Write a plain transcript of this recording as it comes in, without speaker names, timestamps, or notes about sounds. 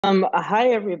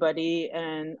Hi everybody,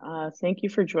 and thank you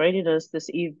for joining us this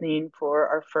evening for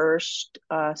our first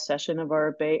session of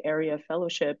our Bay Area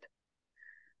Fellowship,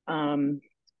 um,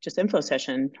 just info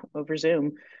session over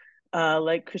Zoom.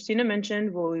 Like Christina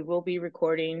mentioned, we will be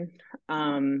recording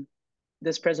um,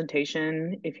 this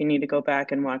presentation if you need to go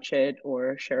back and watch it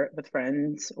or share it with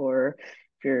friends, or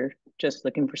if you're just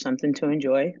looking for something to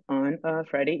enjoy on a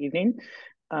Friday evening.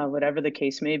 Whatever the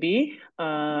case may be,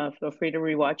 feel free to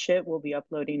rewatch it. We'll be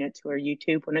uploading it to our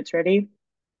YouTube when it's ready.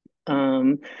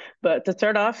 Um, but to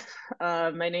start off,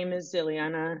 my name is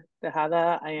Ziliana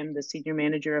Tejada. I am the Senior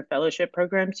Manager of Fellowship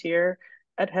Programs here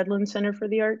at Headland Center for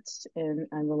the Arts, and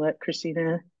I will let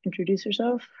Christina introduce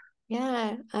herself.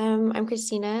 Yeah, I'm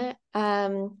Christina. I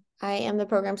am the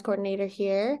programs coordinator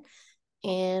here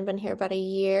and been here about a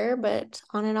year, but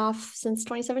on and off since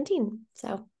 2017.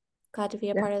 So glad to be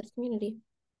a Yeah. part of this community.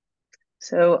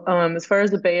 So, as far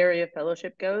as the Bay Area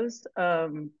Fellowship goes,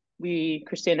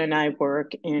 Christina and I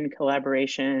work in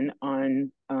collaboration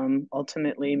on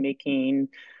ultimately making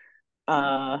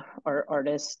our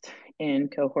artist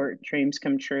and cohort dreams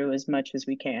come true as much as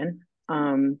we can.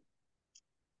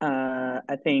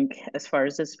 I think as far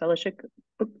as this fellowship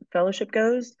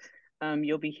goes,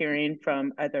 you'll be hearing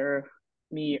from either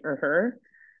me or her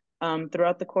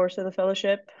throughout the course of the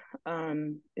fellowship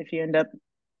if you end up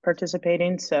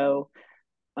participating. So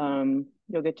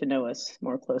you'll get to know us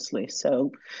more closely.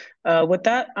 So with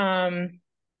that,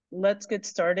 let's get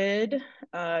started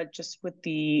just with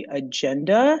the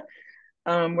agenda.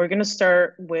 We're going to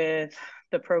start with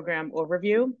the program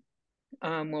overview.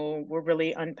 We'll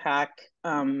really unpack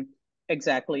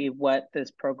exactly what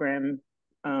this program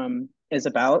is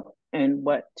about and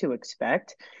what to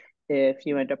expect if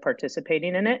you end up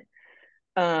participating in it.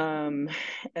 Um,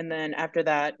 and then after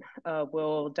that,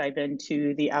 we'll dive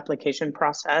into the application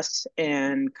process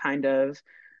and kind of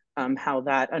how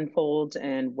that unfolds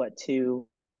and what to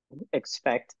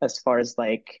expect as far as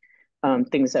like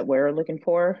things that we're looking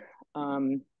for,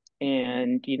 um,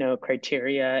 and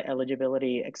criteria,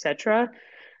 eligibility, etc.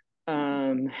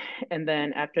 Um, and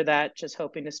then after that, just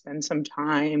hoping to spend some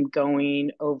time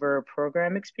going over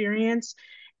program experience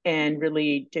and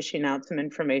really dishing out some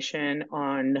information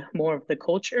on more of the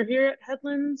culture here at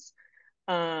Headlands,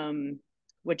 um,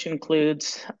 which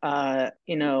includes,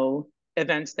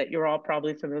 events that you're all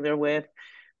probably familiar with.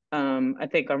 I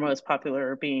think our most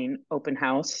popular being open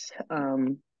house,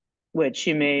 which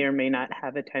you may or may not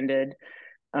have attended.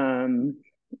 Um,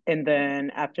 and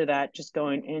then after that, just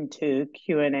going into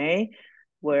Q&A,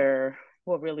 where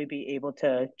we'll really be able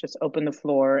to just open the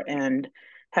floor and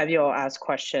have you all ask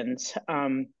questions.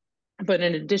 But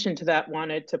in addition to that,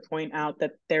 wanted to point out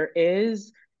that there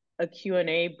is a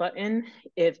Q&A button.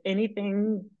 If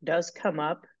anything does come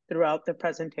up throughout the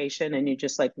presentation and you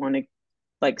just like want to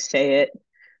like say it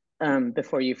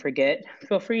before you forget,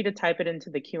 feel free to type it into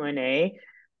the Q&A.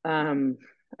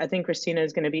 I think Christina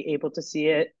is going to be able to see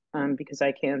it because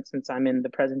I can since I'm in the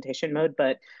presentation mode,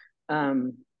 but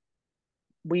um,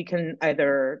 we can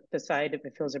either decide if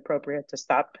it feels appropriate to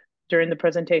stop during the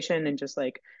presentation and just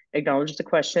like acknowledge the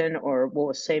question, or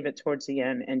we'll save it towards the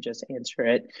end and just answer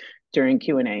it during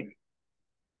Q&A.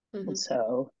 Mhm.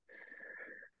 So,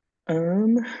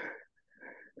 um,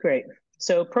 great.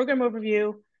 So program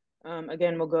overview.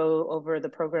 Again, we'll go over the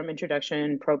program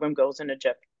introduction, program goals and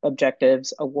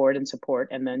objectives, award and support,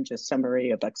 and then just summary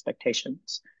of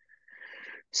expectations.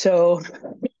 So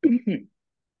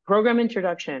program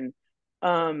introduction.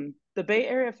 The Bay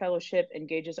Area Fellowship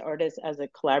engages artists as a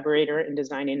collaborator in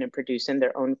designing and producing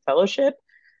their own fellowship,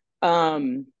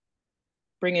 um,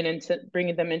 bringing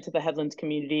them into the Headlands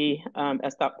community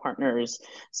as thought partners.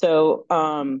 So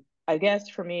I guess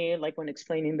for me, like when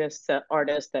explaining this to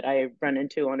artists that I run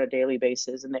into on a daily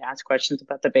basis and they ask questions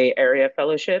about the Bay Area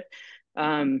Fellowship,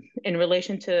 in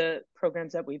relation to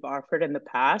programs that we've offered in the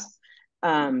past,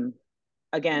 um,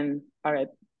 again, I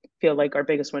feel like our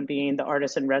biggest one being the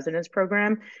Artist in Residence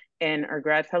program and our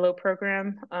grad fellow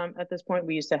program. At this point,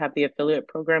 we used to have the affiliate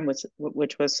program,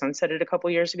 which was sunsetted a couple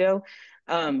years ago.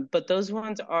 But those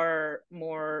ones are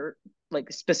more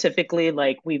like specifically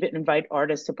like we invite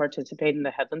artists to participate in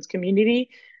the Headlands community.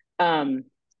 Um,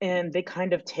 and they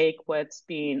kind of take what's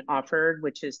being offered,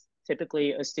 which is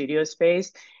typically a studio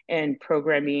space and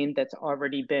programming that's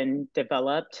already been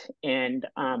developed and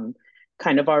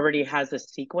kind of already has a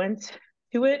sequence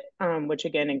to it, which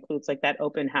again includes like that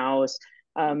open house,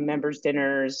 members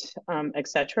dinners,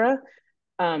 etc.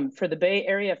 For the Bay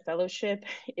Area Fellowship,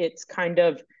 it's kind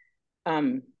of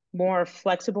um, more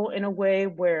flexible in a way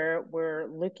where we're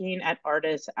looking at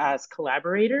artists as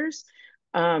collaborators,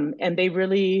 and they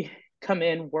really come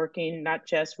in working not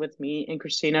just with me and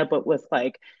Christina, but with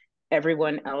like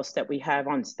everyone else that we have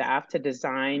on staff to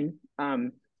design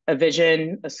a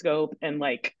vision, a scope, and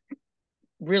like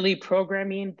really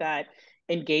programming that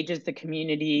engages the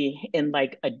community in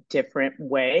like a different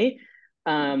way.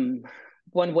 Um,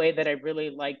 One way that I really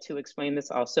like to explain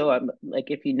this also,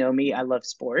 like, if you know me, I love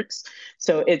sports.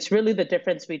 So it's really the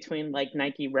difference between like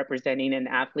Nike representing an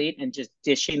athlete and just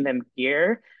dishing them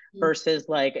gear versus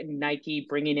like Nike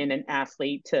bringing in an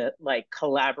athlete to like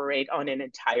collaborate on an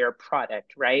entire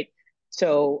product, right?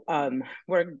 So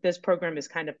where this program is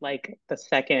kind of like the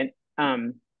second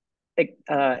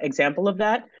example of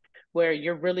that, where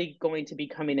you're really going to be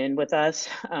coming in with us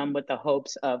with the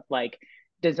hopes of like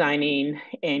designing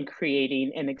and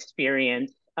creating an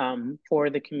experience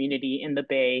for the community in the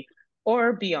Bay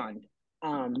or beyond.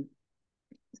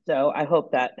 So I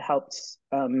hope that helps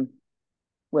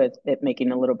with it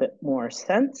making a little bit more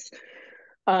sense.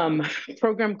 Um,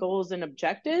 Program goals and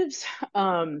objectives.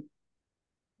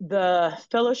 The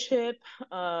fellowship,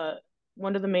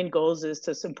 one of the main goals is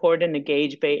to support and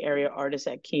engage Bay Area artists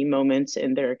at key moments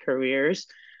in their careers.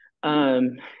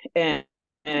 Um, and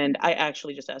and I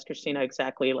actually just asked Christina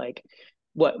exactly like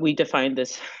what we define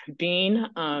this being.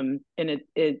 And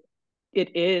it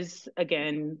is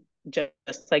again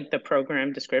just like the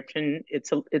program description.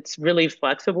 It's really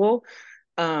flexible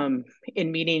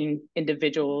in meeting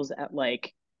individuals at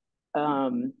like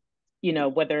um, you know,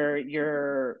 whether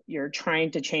you're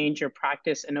trying to change your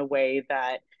practice in a way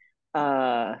that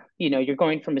you know, you're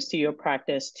going from a studio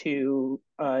practice to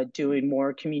doing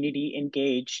more community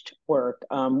engaged work,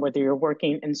 whether you're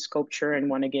working in sculpture and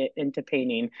want to get into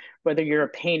painting, whether you're a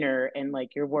painter and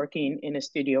like you're working in a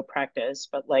studio practice,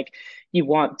 but like you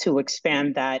want to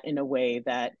expand that in a way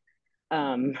that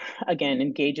again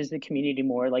engages the community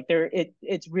more. Like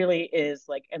it really is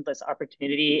like endless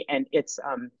opportunity, and it's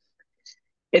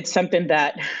something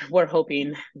that we're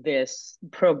hoping this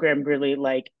program really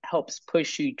like helps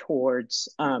push you towards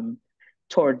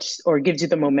or gives you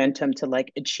the momentum to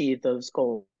like achieve those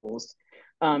goals.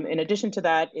 In addition to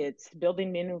that, it's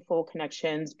building meaningful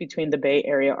connections between the Bay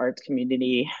Area arts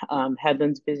community,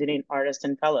 Headlands visiting artists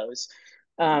and fellows.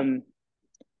 Um,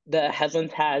 the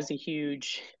Headlands has a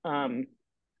huge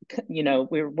you know,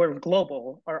 we're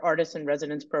global. Our artists in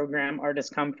residence program,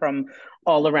 artists come from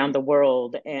all around the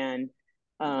world. And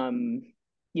um,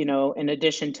 you know, in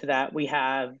addition to that, we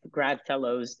have grad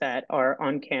fellows that are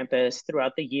on campus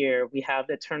throughout the year. We have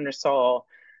the Turner Saul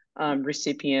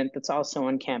recipient that's also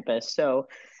on campus. So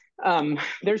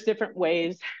there's different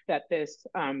ways that this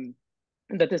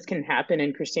can happen,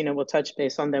 and Christina will touch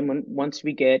base on them once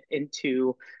we get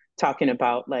into talking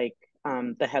about like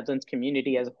the Headlands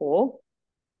community as a whole.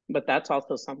 But that's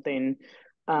also something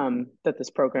that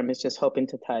this program is just hoping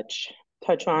to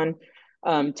touch on.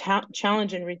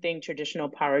 Challenge and rethink traditional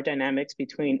power dynamics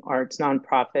between arts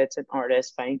nonprofits and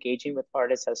artists by engaging with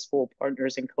artists as full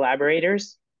partners and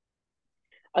collaborators.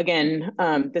 Again,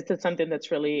 this is something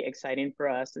that's really exciting for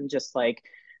us, and just like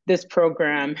this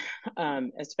program,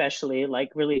 especially like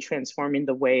really transforming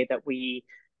the way that we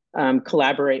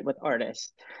collaborate with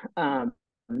artists. And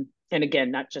again,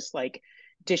 not just like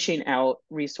dishing out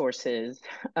resources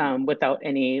without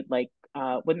any like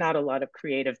with not a lot of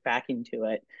creative backing to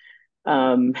it.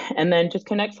 And then just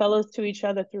connect fellows to each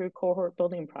other through cohort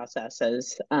building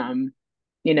processes.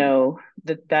 You know,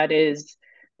 that is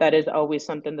always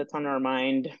something that's on our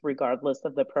mind, regardless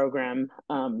of the program.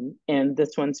 And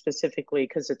this one specifically,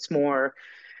 because it's more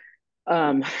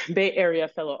Bay Area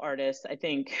fellow artists, I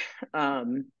think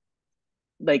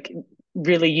like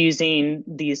really using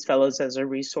these fellows as a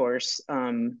resource,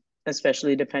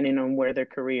 especially depending on where their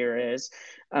career is,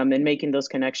 and making those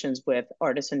connections with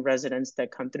artists and residents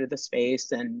that come through the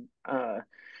space and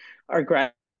our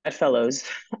grad fellows,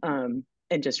 and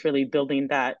just really building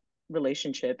that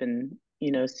relationship and,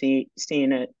 you know,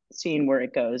 seeing where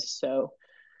it goes. So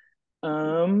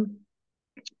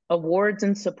awards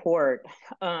and support.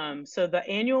 So the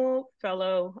annual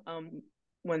fellow,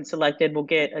 when selected, will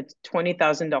get a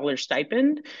 $20,000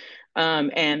 stipend,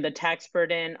 and the tax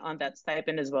burden on that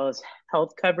stipend, as well as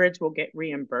health coverage, will get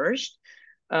reimbursed.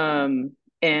 And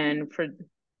for,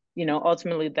 you know,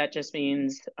 ultimately that just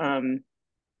means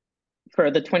for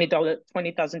the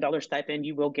 $20,000 stipend,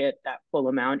 you will get that full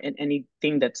amount, and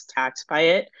anything that's taxed by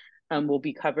it will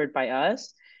be covered by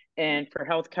us. And for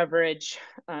health coverage,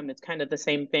 it's kind of the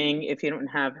same thing. If you don't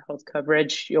have health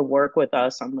coverage, you'll work with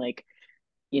us on like,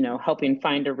 you know, helping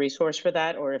find a resource for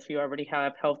that. Or if you already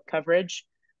have health coverage,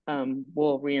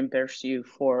 we'll reimburse you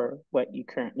for what you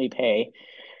currently pay.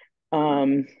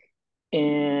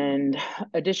 And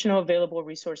additional available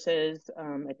resources.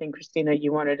 I think Christina,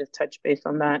 you wanted to touch base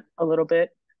on that a little bit.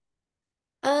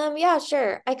 Yeah,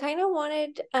 sure. I kind of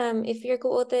wanted, if you're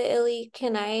cool with it, Illy,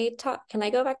 can I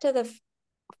go back to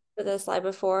the slide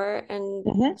before and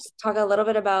Mhm. talk a little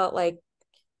bit about like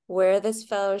where this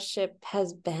fellowship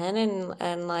has been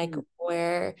and like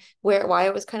why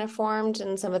it was kind of formed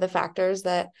and some of the factors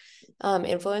that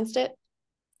influenced it.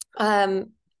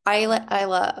 Um, I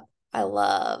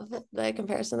love the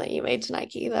comparison that you made to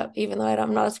Nike, that even though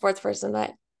I'm not a sports person,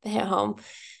 that hit home,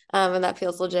 and that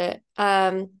feels legit.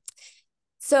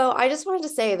 So I just wanted to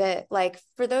say that, like,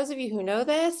 for those of you who know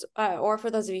this, or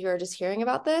for those of you who are just hearing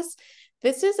about this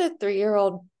is a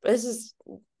 3-year-old. It's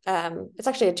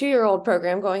actually a 2-year-old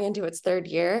program going into its 3rd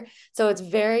year, so it's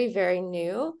very, very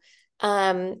new.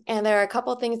 And there are a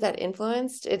couple things that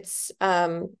influenced its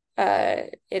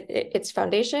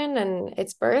foundation and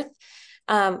its birth.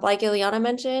 Like Ileana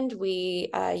mentioned, we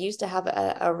used to have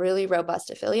a really robust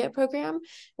affiliate program,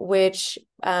 which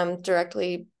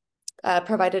directly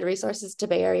provided resources to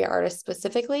Bay Area artists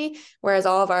specifically, whereas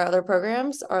all of our other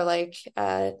programs are like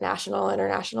national,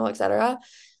 international, et cetera.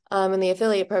 And the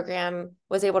affiliate program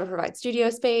was able to provide studio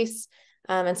space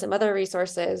and some other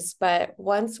resources. But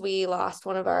once we lost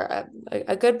one of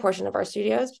a good portion of our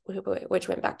studios, which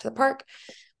went back to the park,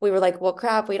 we were like, well,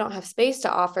 crap, we don't have space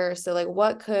to offer. So like,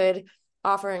 what could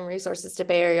offering resources to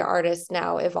Bay Area artists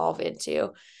now evolve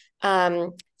into?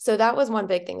 So that was one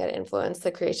big thing that influenced the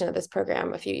creation of this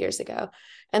program a few years ago.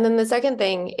 And then the second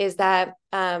thing is that,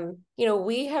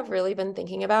 we have really been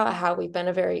thinking about how we've been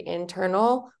a very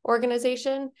internal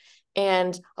organization.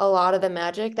 And a lot of the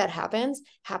magic that happens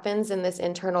in this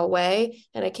internal way.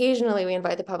 And occasionally we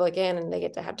invite the public in and they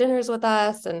get to have dinners with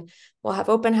us and we'll have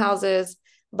open houses.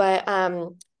 But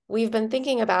we've been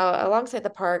thinking about, alongside the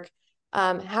park,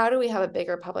 how do we have a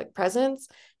bigger public presence,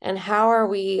 and how are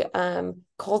we how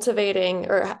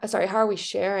are we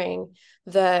sharing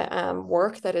the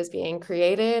work that is being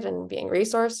created and being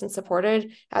resourced and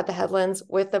supported at the Headlands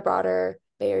with the broader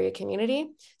Bay Area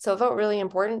community. So it felt really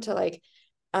important to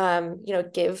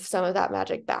give some of that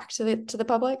magic back to the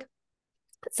public.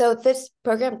 So this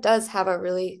program does have a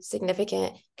really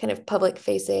significant kind of public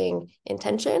facing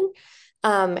intention.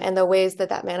 And the ways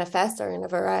that manifests are in a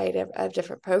variety of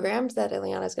different programs that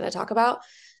Ileana is going to talk about.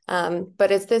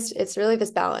 But it's really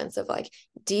this balance of like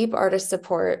deep artist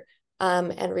support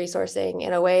and resourcing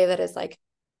in a way that is like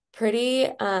pretty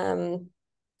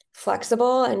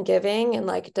flexible and giving, and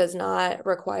like does not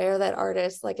require that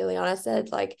artists, like Ileana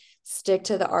said, like stick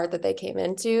to the art that they came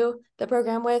into the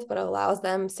program with, but allows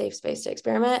them safe space to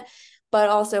experiment, but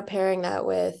also pairing that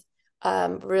with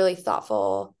really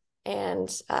thoughtful and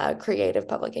creative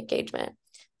public engagement.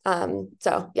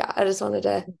 So yeah, I just wanted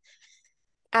to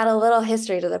add a little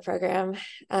history to the program.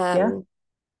 Yeah,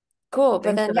 Cool.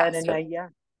 But thanks then for yeah, that.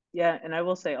 And yeah, and I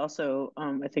will say also,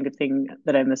 I think a thing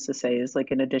that I missed to say is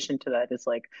like in addition to that is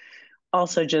like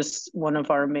also just one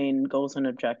of our main goals and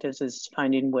objectives is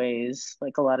finding ways,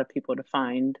 like a lot of people to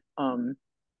find,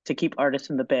 to keep artists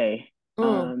in the Bay.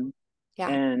 Um, yeah,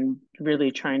 and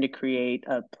really trying to create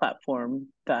a platform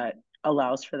that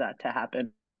allows for that to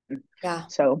happen. yeah,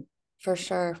 So for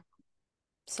sure.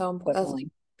 So important. That's like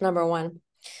definitely. number one.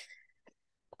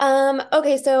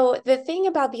 Okay, so the thing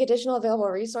about the additional available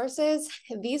resources,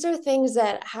 these are things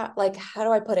that how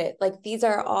do I put it? Like these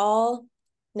are all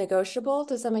negotiable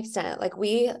to some extent. Like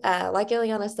like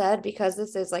Ileana said, because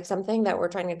this is like something that we're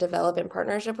trying to develop in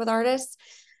partnership with artists,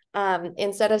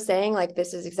 instead of saying like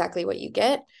this is exactly what you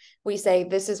get, we say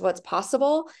this is what's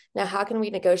possible. Now, how can we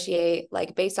negotiate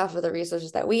like based off of the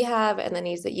resources that we have and the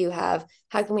needs that you have?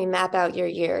 How can we map out your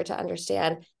year to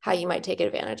understand how you might take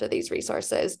advantage of these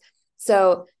resources?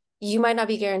 So you might not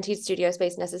be guaranteed studio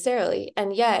space necessarily.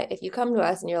 And yet, if you come to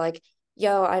us and you're like,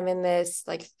 yo, I'm in this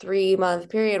like 3-month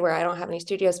period where I don't have any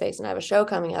studio space and I have a show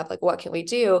coming up, like, what can we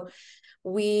do?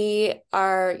 We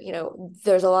are,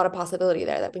 there's a lot of possibility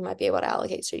there that we might be able to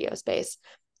allocate studio space.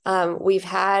 We've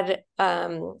had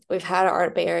our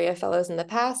Bay Area fellows in the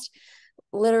past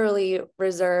literally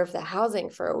reserve the housing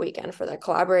for a weekend for their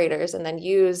collaborators and then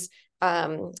use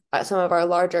some of our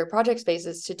larger project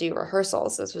spaces to do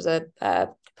rehearsals. This was a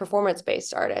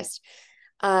performance-based artist.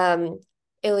 Ileana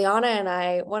and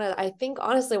I think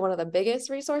honestly one of the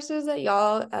biggest resources that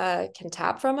y'all can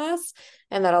tap from us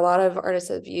and that a lot of artists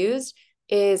have used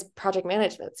is project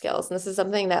management skills. And this is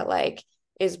something that like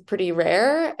is pretty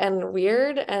rare and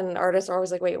weird, and artists are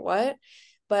always like, wait, what?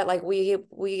 But like we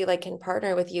like can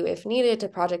partner with you if needed to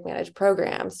project manage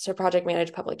programs, to project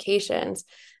manage publications.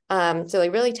 So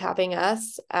like really tapping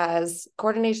us as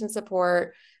coordination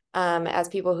support, as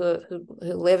people who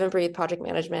live and breathe project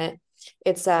management.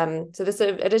 It's so this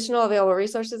additional available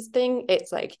resources thing,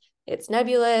 it's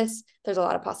nebulous. There's a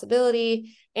lot of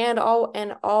possibility, and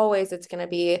always it's going to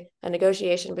be a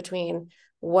negotiation between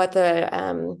what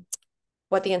the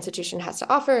institution has to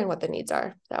offer and what the needs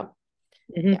are. So,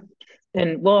 yeah.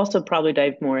 And we'll also probably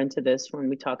dive more into this when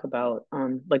we talk about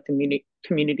like the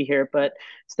community here, but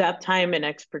staff time and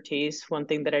expertise. One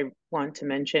thing that I want to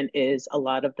mention is a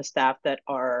lot of the staff that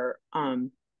are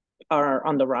on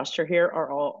the roster here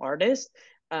are all artists.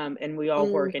 And we all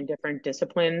work in different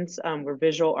disciplines. We're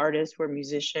visual artists, we're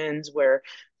musicians, we're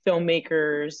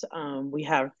filmmakers. We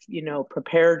have,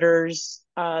 preparators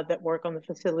that work on the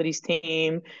facilities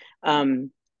team,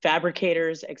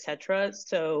 fabricators, etc.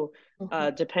 So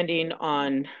depending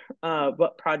on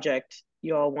what project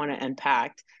you all want to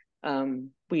impact,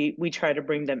 we try to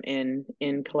bring them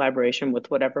in collaboration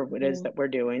with whatever it is that we're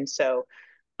doing. So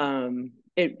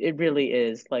it really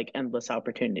is like endless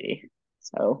opportunity.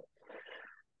 So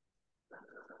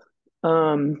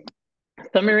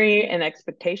summary and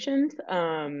expectations.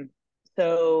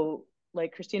 So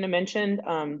like Christina mentioned,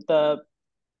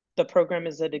 the program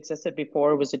as it existed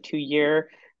before was a 2-year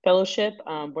fellowship.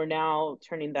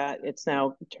 It's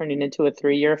now turning into a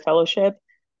 3-year fellowship.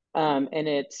 And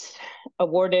it's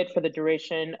awarded for the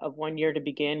duration of 1 year to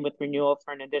begin, with renewal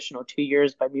for an additional 2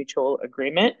 years by mutual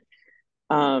agreement.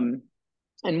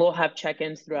 And we'll have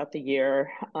check-ins throughout the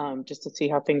year, just to see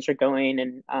how things are going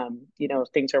and, if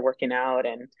things are working out.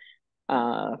 And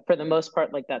for the most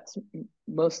part, like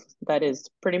that is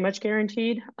pretty much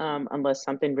guaranteed, unless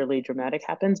something really dramatic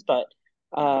happens. But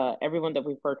everyone that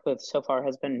we've worked with so far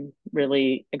has been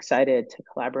really excited to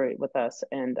collaborate with us,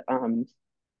 and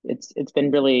it's been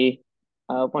really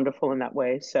wonderful in that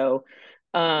way. So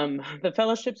the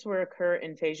fellowships will occur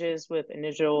in phases, with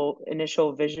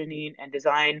initial visioning and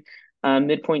design,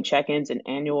 midpoint check-ins, and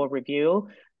annual review.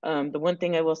 The one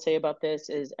thing I will say about this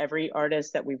is every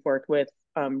artist that we've worked with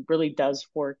really does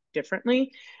work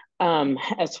differently.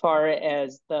 As far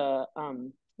as the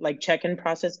like check-in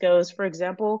process goes, for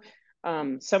example,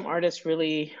 some artists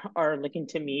really are looking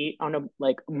to meet on a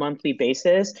monthly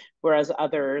basis, whereas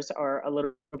others are a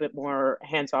little bit more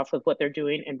hands-off with what they're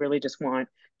doing and really just want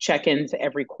check-ins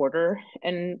every quarter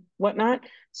and whatnot.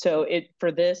 So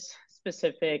for this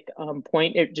specific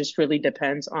point, it just really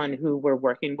depends on who we're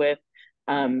working with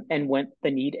and what the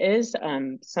need is.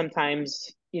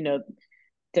 Sometimes,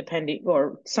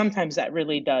 sometimes that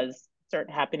really does start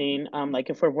happening.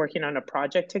 Like if we're working on a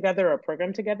project together or a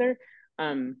program together,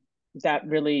 that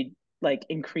really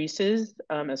increases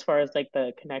as far as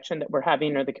the connection that we're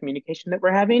having or the communication that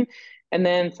we're having. And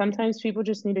then sometimes people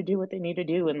just need to do what they need to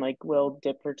do, and we'll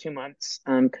dip for 2 months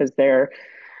because they're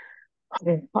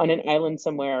on an island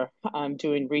somewhere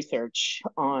doing research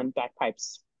on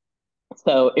bagpipes.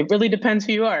 So it really depends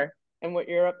who you are and what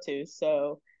you're up to.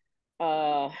 So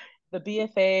the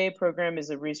BFA program is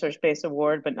a research-based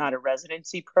award, but not a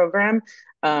residency program.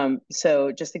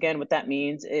 So just again, what that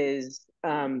means is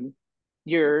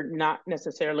you're not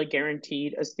necessarily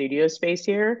guaranteed a studio space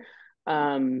here.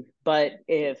 But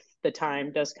if the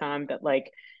time does come that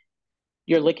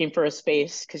you're looking for a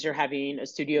space because you're having a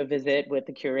studio visit with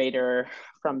the curator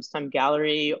from some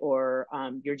gallery, or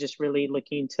you're just really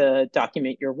looking to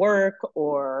document your work,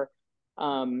 or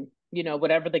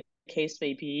whatever the case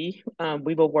may be,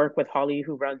 we will work with Holly,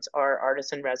 who runs our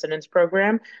artist in residence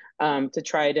program, to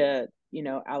try to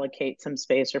allocate some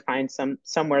space or find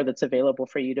somewhere that's available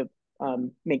for you to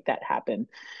make that happen.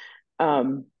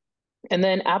 And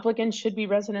then applicants should be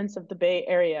residents of the Bay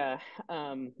Area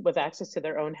with access to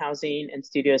their own housing and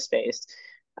studio space.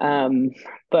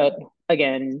 But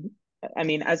again, I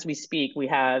mean, as we speak, we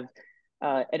have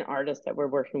an artist that we're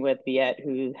working with, Viet,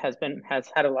 who has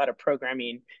had a lot of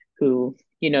programming, who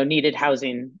needed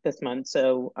housing this month.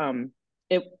 So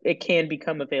it can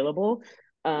become available.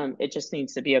 It just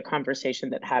needs to be a conversation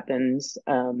that happens,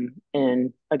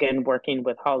 and again, working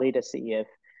with Holly to see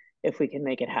if we can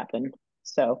make it happen.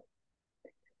 So.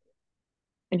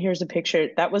 And here's a picture.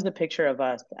 That was a picture of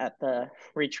us at the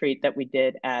retreat that we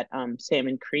did at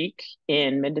Salmon Creek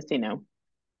in Mendocino.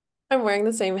 I'm wearing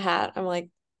the same hat. I'm like,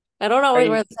 I don't always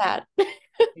wear this hat.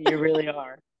 You really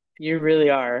are. You really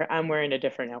are. I'm wearing a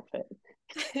different outfit.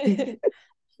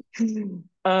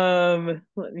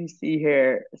 Let me see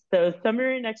here. So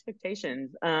summary and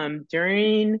expectations.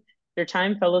 During their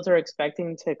time, fellows are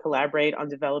expecting to collaborate on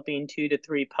developing 2 to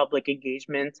 3 public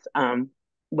engagements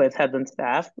with Headland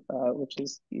staff, which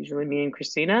is usually me and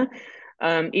Christina,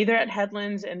 either at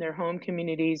Headlands in their home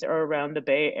communities or around the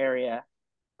Bay Area.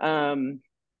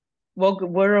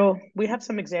 Well, we have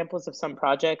some examples of some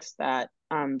projects that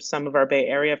some of our Bay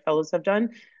Area fellows have done.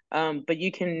 But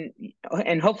you can,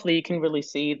 and hopefully you can really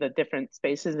see the different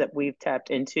spaces that we've tapped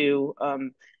into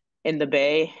in the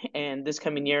Bay and this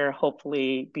coming year,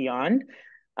 hopefully beyond.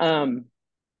 Um,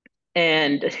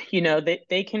 and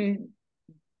they can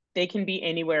be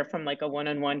anywhere from like a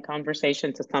one-on-one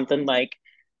conversation to something like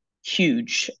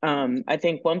huge. I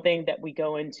think one thing that we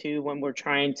go into when we're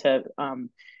trying to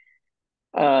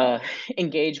uh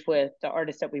engage with the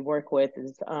artists that we work with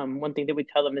is one thing that we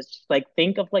tell them is just like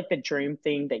think of like the dream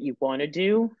thing that you want to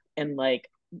do and like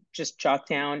just jot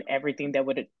down everything that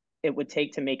would it would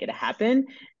take to make it happen,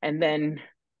 and then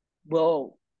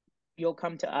we'll you'll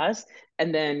come to us,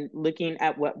 and then looking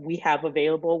at what we have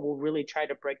available we'll really try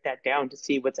to break that down to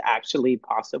see what's actually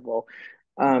possible.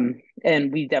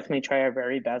 And we definitely try our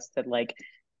very best to like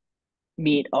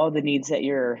meet all the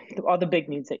big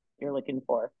needs that you're looking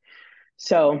for.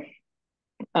 So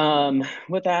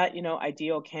with that,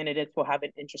 ideal candidates will have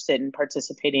been interested in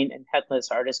participating in Headless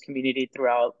Artist community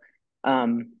throughout,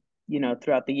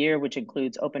 throughout the year, which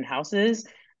includes open houses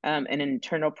and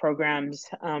internal programs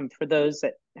for those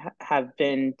that have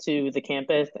been to the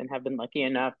campus and have been lucky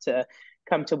enough to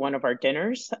come to one of our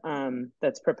dinners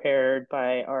that's prepared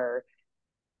by our,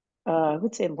 I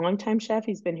would say, longtime chef.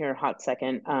 He's been here a hot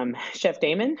second, Chef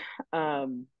Damon.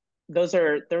 Um, those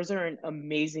are an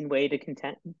amazing way to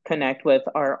connect with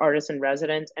our artists in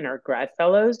residence and our grad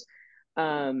fellows.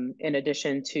 In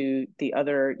addition to the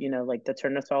other, like the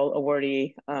Turnasol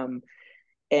awardee.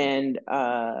 And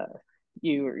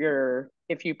you're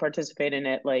if you participate in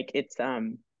it, like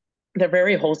they're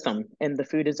very wholesome and the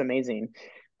food is amazing.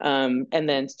 And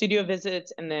then studio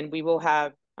visits, and then we will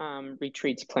have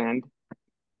retreats planned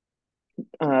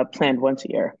once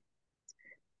a year.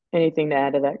 Anything to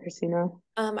add to that, Christina?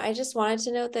 I just wanted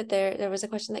to note that there was a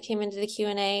question that came into the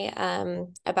Q&A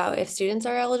about if students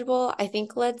are eligible. I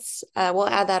think we'll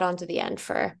add that on to the end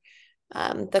for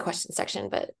the question section,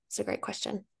 but it's a great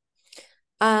question.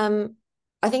 I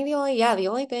think the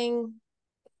only thing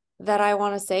that I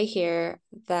want to say here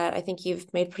that I think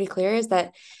you've made pretty clear is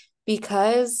that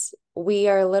because we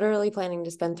are literally planning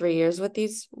to spend 3 years with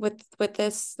these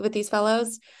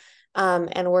fellows,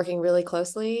 and working really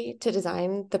closely to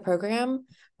design the program,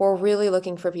 we're really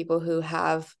looking for people who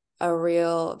have a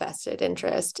real vested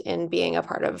interest in being a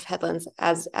part of Headlands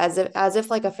as if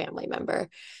like a family member.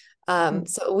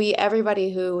 So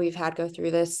everybody who we've had go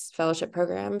through this fellowship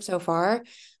program so far,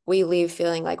 we leave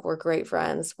feeling like we're great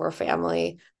friends, we're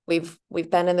family. We've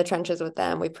been in the trenches with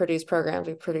them. We've produced programs,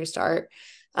 we've produced art.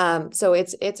 So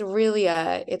it's I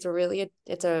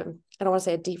don't want to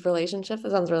say a deep relationship. It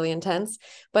sounds really intense,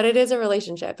 but it is a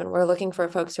relationship. And we're looking for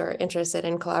folks who are interested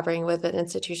in collaborating with an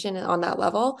institution on that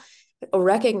level,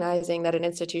 recognizing that an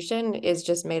institution is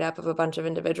just made up of a bunch of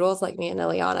individuals like me and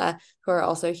Ileana, who are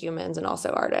also humans and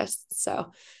also artists.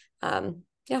 So,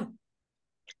 yeah.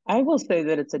 I will say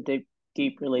that it's a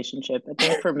deep relationship. I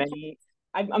think for many,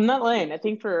 I'm not lying. I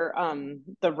think for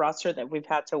the roster that we've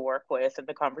had to work with and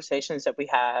the conversations that we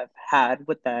have had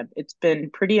with them, it's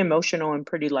been pretty emotional and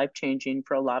pretty life-changing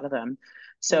for a lot of them.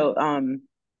 So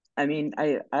I mean,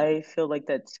 I feel like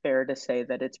that's fair to say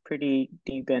that it's pretty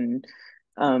deep, and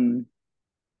um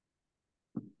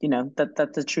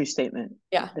that's a true statement.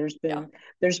 Yeah.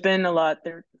 There's been a lot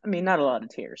there. I mean, not a lot of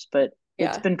tears, but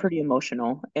it's Yeah. been pretty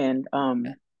emotional and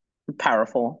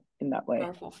powerful in that way.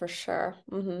 Powerful for sure.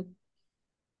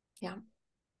 Yeah.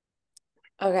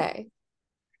 Okay.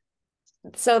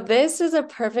 So this is a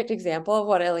perfect example of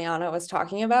what Ileana was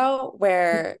talking about,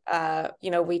 where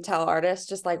we tell artists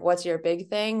just like, what's your big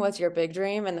thing? What's your big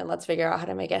dream? And then let's figure out how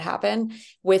to make it happen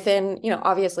within,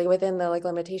 obviously within the like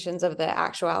limitations of the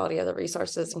actuality of the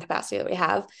resources and capacity that we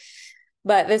have.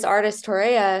 But this artist,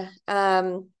 Torea,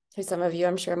 who some of you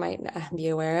I'm sure might be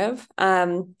aware of,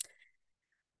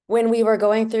 when we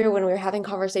were having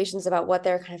conversations about what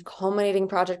their kind of culminating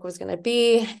project was going to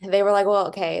be, they were like, well,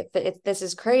 okay, this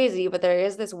is crazy, but there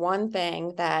is this one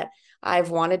thing that I've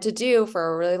wanted to do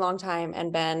for a really long time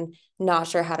and been not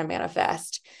sure how to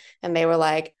manifest. And they were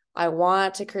like, I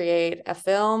want to create a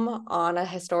film on a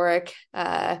historic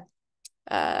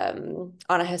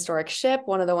ship,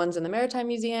 one of the ones in the Maritime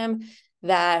Museum,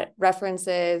 that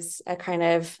references a kind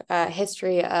of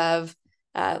history of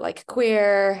like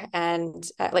queer and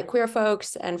like queer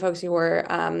folks and folks who were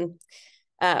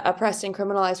oppressed and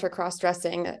criminalized for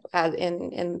cross-dressing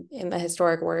in the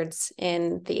historic words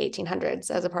in the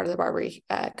 1800s as a part of the Barbary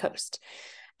Coast.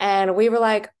 And we were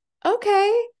like,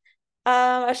 okay,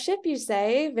 a ship, you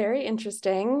say, very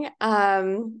interesting.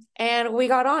 And we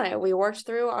got on it. We worked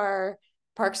through our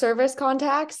Park Service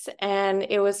contacts, and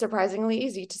it was surprisingly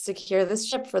easy to secure this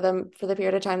ship for them for the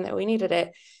period of time that we needed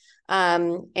it.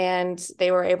 And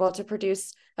they were able to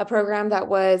produce a program that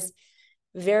was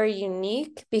very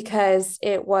unique because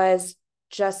it was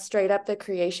just straight up the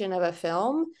creation of a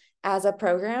film as a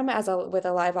program, with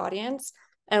a live audience.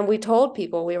 And we told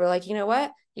people, we were like, you know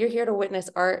what? You're here to witness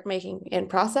art making in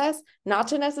process, not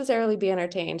to necessarily be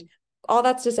entertained. All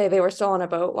that's to say, they were still on a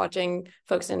boat watching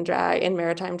folks in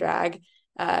maritime drag,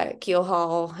 keel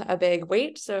haul a big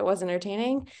weight, so it was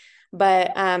entertaining.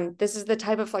 But this is the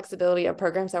type of flexibility of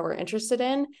programs that we're interested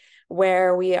in,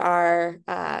 where we're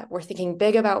thinking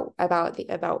big about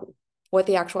what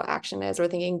the actual action is. We're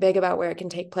thinking big about where it can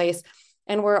take place.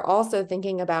 And we're also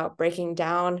thinking about breaking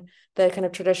down the kind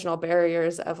of traditional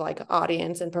barriers of like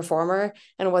audience and performer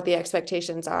and what the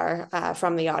expectations are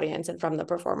from the audience and from the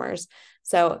performers.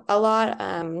 So a lot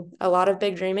of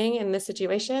big dreaming in this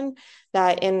situation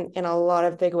that in a lot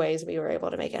of big ways we were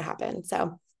able to make it happen.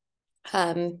 So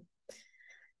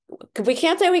we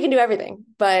can't say we can do everything,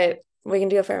 but we can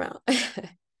do a fair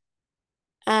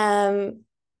amount.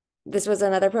 This was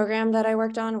another program that I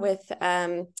worked on with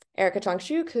Erica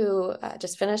Tongshuk, who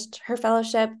just finished her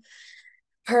fellowship.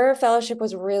 Her fellowship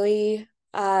was really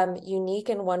unique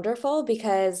and wonderful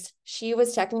because she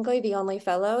was technically the only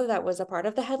fellow that was a part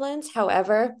of the Headlands.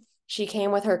 However, she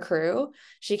came with her crew.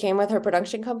 She came with her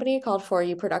production company called For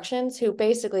You Productions, who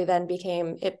basically then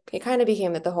it kind of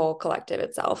became that the whole collective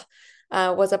itself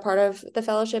was a part of the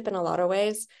fellowship in a lot of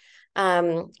ways.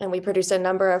 And we produced a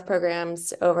number of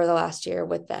programs over the last year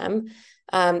with them.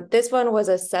 This was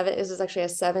actually a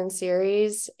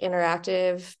 7-series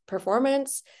interactive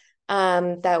performance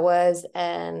that was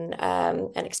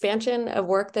an expansion of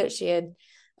work that she had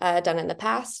done in the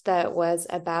past that was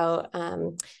about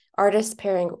artists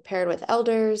paired with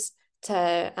elders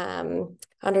to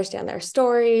understand their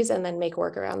stories and then make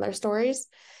work around their stories.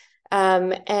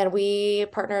 And we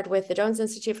partnered with the Jones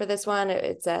Institute for this one.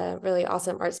 It's a really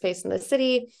awesome art space in the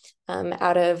city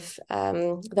out of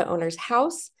the owner's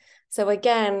house. So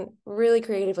again, really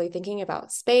creatively thinking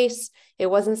about space. It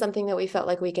wasn't something that we felt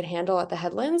like we could handle at the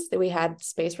Headlands, that we had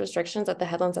space restrictions at the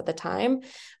Headlands at the time,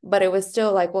 but it was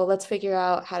still like, well, let's figure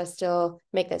out how to still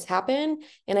make this happen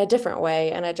in a different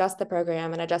way and adjust the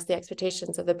program and adjust the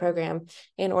expectations of the program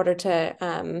in order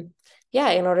to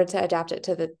adapt it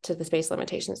to the space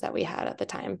limitations that we had at the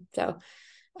time. So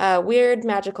weird,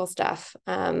 magical stuff.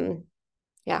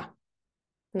 Yeah.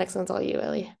 Next one's all you,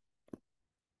 Ellie.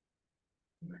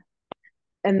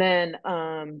 And then,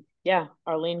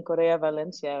 Arlene Correa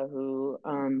Valencia, who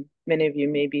many of you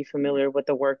may be familiar with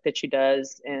the work that she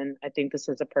does. And I think this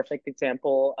is a perfect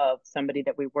example of somebody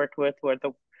that we worked with where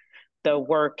the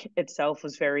work itself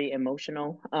was very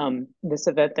emotional. This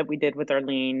event that we did with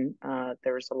Arlene,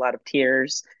 there was a lot of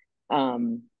tears.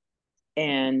 And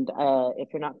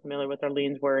if you're not familiar with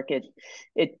Arlene's work,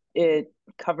 it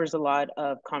covers a lot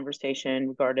of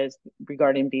conversation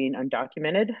regarding being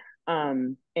undocumented.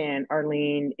 And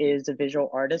Arlene is a visual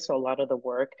artist, so a lot of the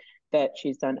work that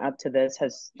she's done up to this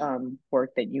has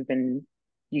work that you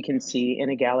can see in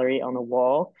a gallery on a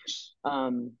wall.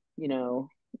 And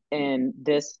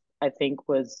this I think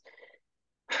was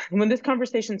when this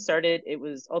conversation started, it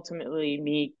was ultimately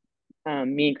me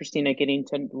and Christina getting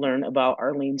to learn about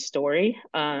Arlene's story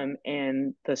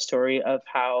and the story of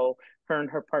how her and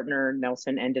her partner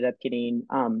Nelson ended up getting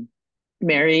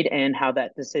married and how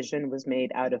that decision was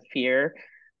made out of fear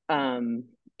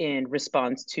in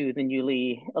response to the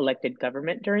newly elected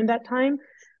government during that time.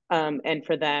 And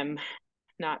for them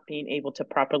not being able to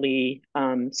properly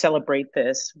celebrate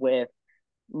this with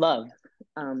love.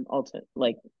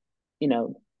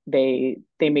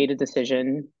 They made a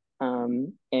decision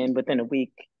and within a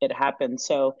week it happened.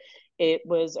 So it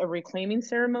was a reclaiming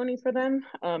ceremony for them.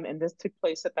 And this took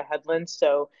place at the Headlands.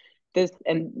 So this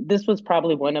was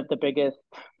probably one of the biggest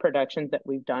productions that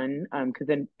we've done because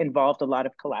it involved a lot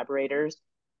of collaborators.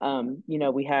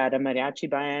 We had a mariachi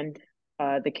band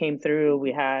that came through.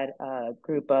 We had a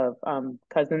group of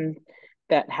cousins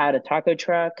that had a taco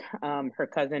truck. Her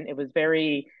cousin, it was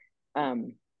very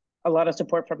a lot of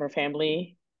support from her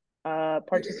family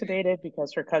participated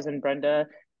because her cousin Brenda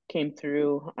came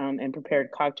through and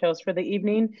prepared cocktails for the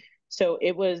evening. So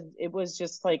it was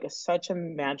just like such a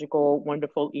magical,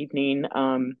 wonderful evening.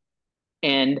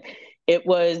 And it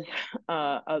was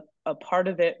a part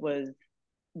of it was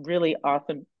really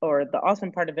awesome, or the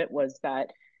awesome part of it was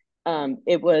that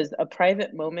it was a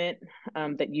private moment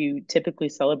that you typically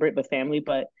celebrate with family,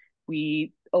 but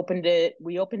we opened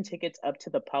tickets up to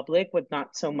the public with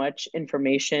not so much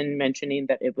information mentioning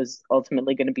that it was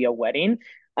ultimately going to be a wedding.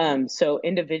 So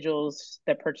individuals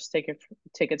that purchased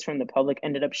tickets from the public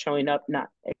ended up showing up not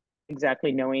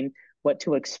exactly knowing what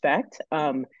to expect.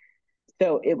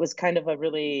 So it was kind of a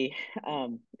really,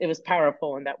 it was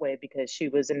powerful in that way because she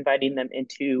was inviting them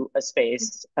into a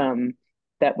space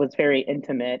that was very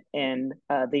intimate, and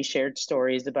they shared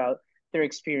stories about their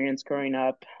experience growing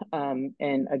up,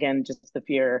 and again, just the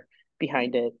fear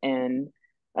behind it. And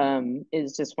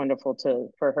it's just wonderful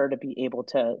for her to be able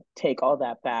to take all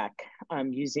that back,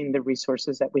 using the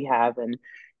resources that we have. And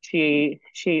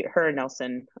her and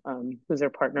Nelson, who's her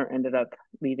partner, ended up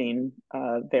leaving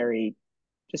very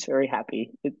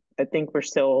happy. I think we're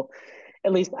still,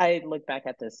 at least I look back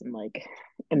at this and like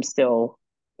am still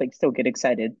still get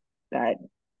excited that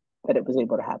it was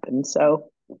able to happen. So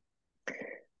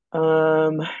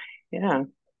um yeah.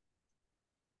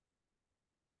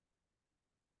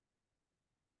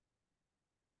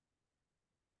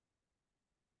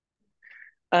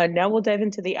 Now we'll dive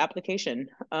into the application.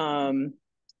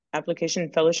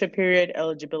 Application fellowship period,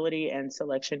 eligibility, and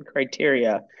selection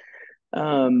criteria.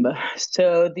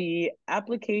 So the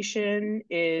application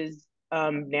is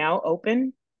now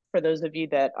open for those of you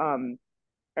that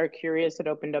are curious. It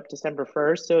opened up December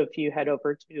 1st. So if you head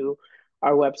over to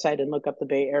our website and look up the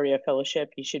Bay Area Fellowship,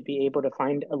 you should be able to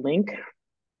find a link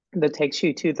that takes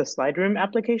you to the slide room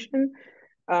application.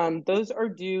 Those are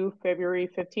due February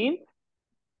 15th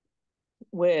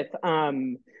with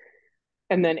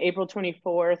and then April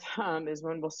 24th is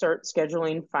when we'll start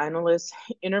scheduling finalist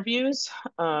interviews.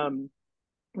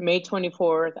 May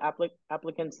 24th,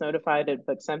 applicants notified of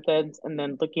acceptance, and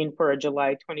then looking for a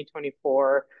July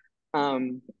 2024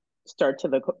 start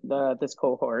to this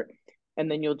cohort. And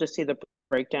then you'll just see the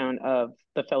breakdown of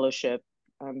the fellowship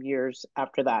years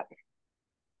after that.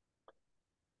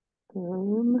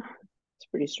 It's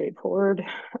pretty straightforward.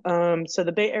 So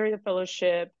the Bay Area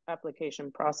Fellowship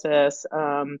application process.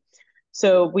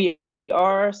 So we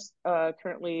are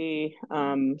currently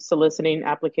soliciting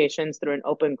applications through an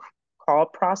open call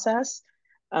process.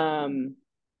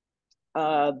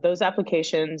 Those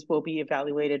applications will be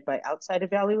evaluated by outside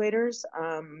evaluators,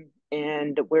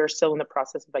 and we're still in the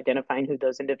process of identifying who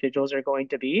those individuals are going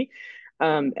to be.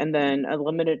 And then a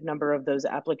limited number of those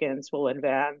applicants will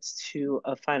advance to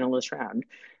a finalist round.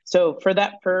 So for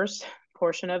that first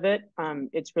portion of it,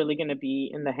 it's really going to be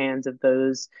in the hands of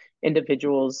those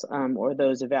individuals or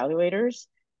those evaluators.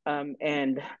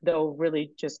 And they'll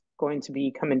really just going to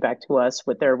be coming back to us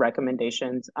with their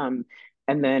recommendations. And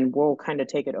then we'll kind of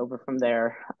take it over from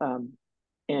there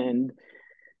and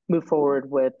move forward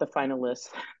with the finalists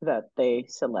that they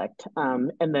select.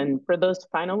 And then for those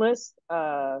finalists,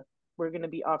 we're going to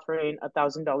be offering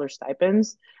 $1,000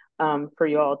 stipends for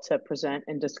you all to present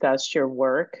and discuss your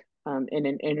work in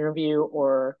an interview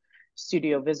or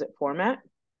studio visit format.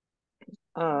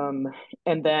 And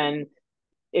then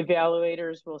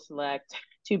evaluators will select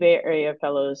 2 Bay Area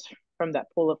fellows from that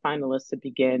pool of finalists to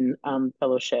begin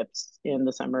fellowships in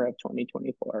the summer of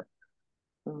 2024.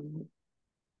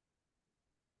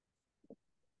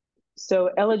 So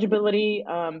eligibility,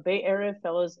 Bay Area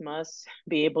fellows must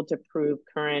be able to prove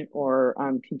current or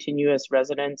continuous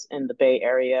residence in the Bay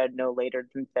Area no later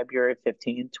than February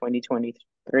 15,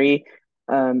 2023.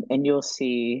 And you'll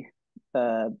see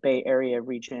the Bay Area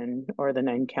region or the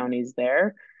 9 counties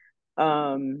there.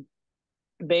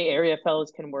 Bay Area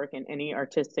fellows can work in any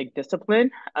artistic discipline.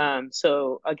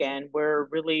 So again, we're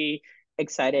really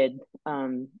excited,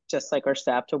 just like our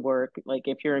staff, to work. Like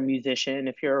if you're a musician,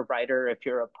 if you're a writer, if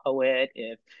you're a poet,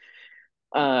 if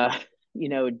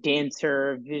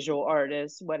dancer, visual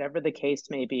artist, whatever the case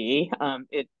may be,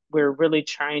 we're really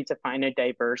trying to find a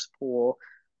diverse pool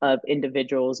of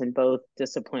individuals in both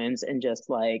disciplines and just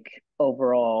like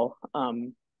overall,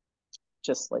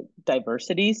 just like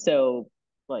diversity. So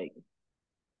like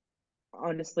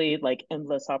honestly, like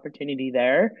endless opportunity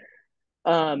there.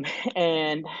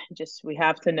 And just we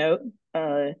have to note,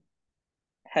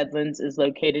 Headlands is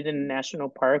located in a national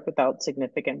park without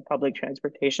significant public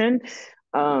transportation.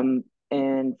 And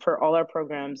for all our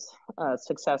programs,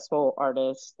 successful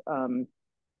artists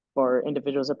or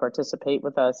individuals that participate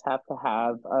with us have to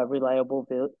have a reliable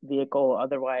vehicle,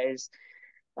 otherwise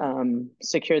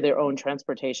secure their own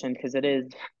transportation, because it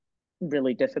is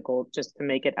really difficult just to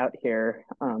make it out here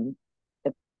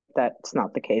if that's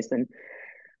not the case. And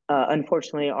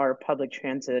unfortunately, our public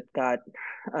transit got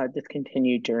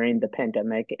discontinued during the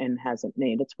pandemic and hasn't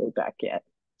made its way back yet.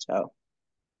 So,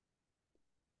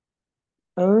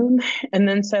 and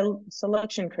then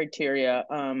selection criteria,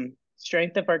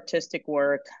 strength of artistic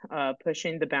work,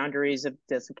 pushing the boundaries of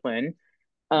discipline.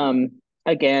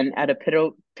 Again, at a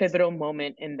pivotal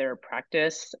moment in their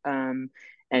practice,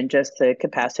 and just the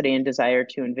capacity and desire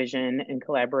to envision and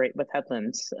collaborate with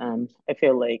headlands. I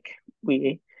feel like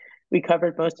we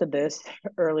covered most of this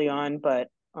early on, but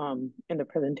in the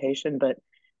presentation, but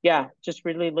yeah, just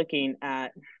really looking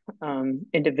at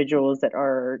individuals that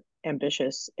are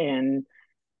ambitious and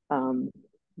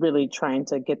really trying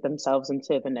to get themselves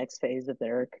into the next phase of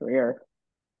their career.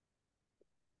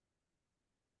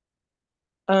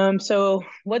 So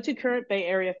what do current Bay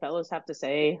Area fellows have to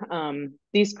say?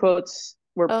 These quotes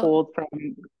were Oh, pulled from,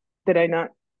 did I not,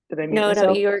 did I mute no, no,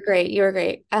 myself? you were great. You were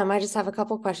great. I just have a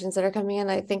couple questions that are coming in,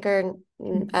 I think are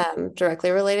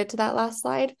directly related to that last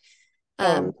slide.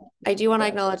 Oh, I do want to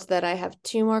okay. acknowledge that I have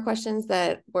two more questions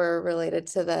that were related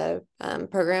to the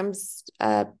programs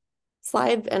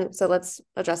slide. And so let's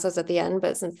address those at the end,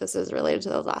 but since this is related to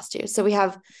those last two. So we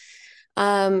have,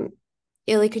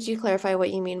 Illy, could you clarify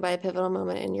what you mean by a pivotal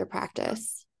moment in your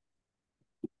practice?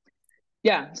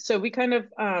 Yeah, so we kind of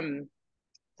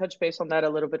touched base on that a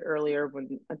little bit earlier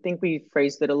when I think we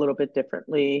phrased it a little bit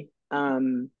differently. I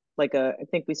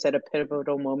think we said a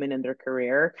pivotal moment in their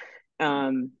career.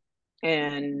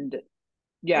 And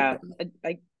yeah, Okay.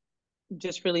 I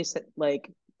just really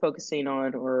like focusing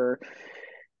on or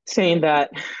saying that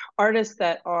artists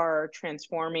that are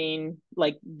transforming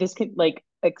like this can like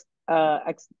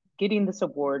getting this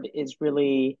award is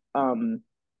really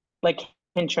like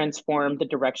can transform the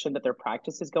direction that their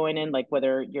practice is going in, like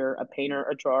whether you're a painter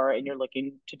or drawer and you're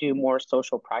looking to do more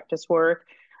social practice work,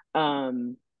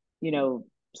 um you know,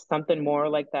 something more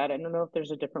like that. I don't know if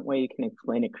there's a different way you can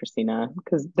explain it, Christina,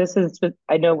 because this is,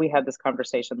 I know we had this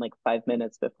conversation like 5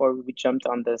 minutes before we jumped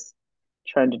on this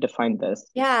trying to define this.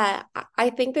 Yeah, I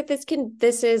think that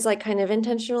this is like kind of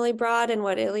intentionally broad, and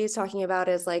what Illy is talking about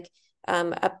is like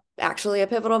actually a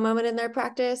pivotal moment in their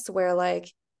practice where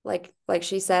like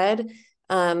she said,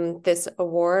 this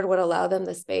award would allow them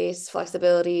the space,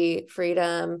 flexibility,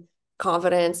 freedom,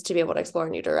 confidence to be able to explore a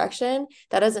new direction.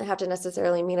 That doesn't have to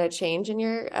necessarily mean a change in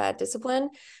your discipline,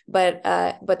 but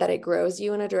that it grows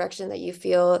you in a direction that you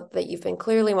feel that you've been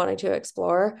clearly wanting to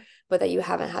explore, but that you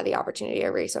haven't had the opportunity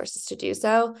or resources to do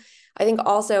so. I think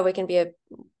also it can be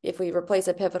if we replace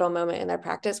a pivotal moment in their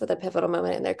practice with a pivotal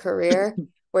moment in their career,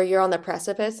 where you're on the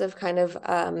precipice of kind of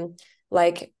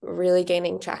like really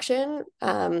gaining traction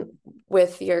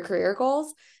with your career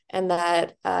goals, and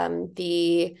that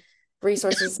the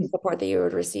resources and support that you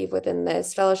would receive within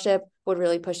this fellowship would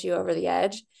really push you over the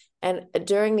edge. And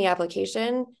during the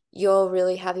application, you'll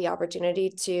really have the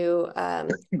opportunity to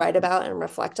write about and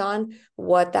reflect on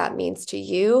what that means to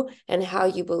you and how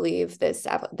you believe this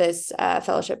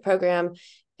fellowship program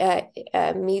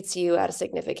meets you at a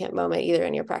significant moment, either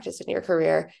in your practice and your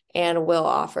career, and will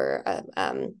offer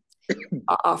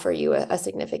you a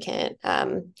significant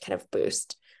kind of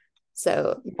boost.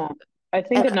 So Yeah. I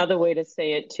think another way to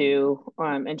say it too,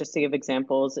 and just to give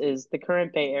examples, is the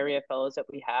current Bay Area fellows that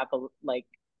we have, like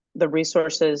the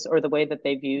resources or the way that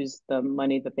they've used the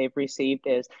money that they've received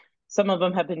is some of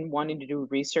them have been wanting to do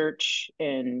research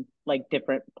in like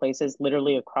different places,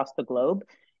 literally across the globe,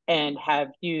 and have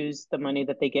used the money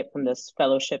that they get from this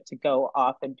fellowship to go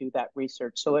off and do that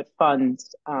research. So it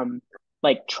funds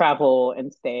like travel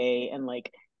and stay, and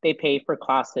like they pay for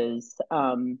classes.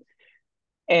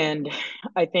 And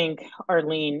I think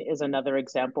Arlene is another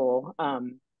example.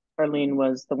 Arlene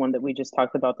was the one that we just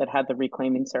talked about that had the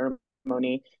reclaiming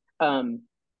ceremony. Um,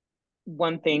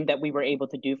 One thing that we were able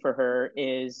to do for her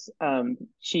is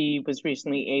she was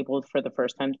recently able, for the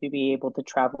first time, to be able to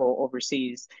travel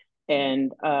overseas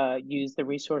and use the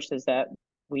resources that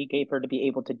we gave her to be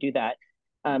able to do that.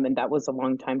 And that was a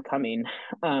long time coming.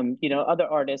 You know, other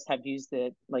artists have used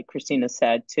it, like Christina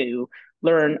said, to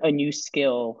learn a new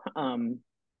skill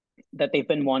that they've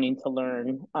been wanting to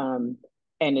learn.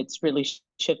 And it's really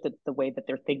shifted the way that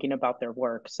they're thinking about their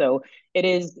work. So it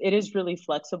is really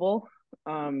flexible,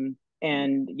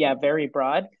 and yeah, very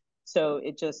broad. So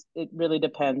it really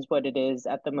depends what it is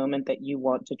at the moment that you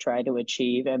want to try to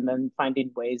achieve, and then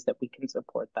finding ways that we can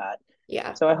support that.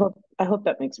 yeah. So I hope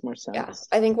that makes more Yeah, sense.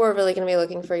 I think we're really going to be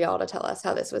looking for y'all to tell us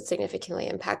how this would significantly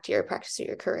impact your practice or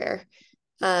your career.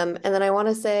 And then I want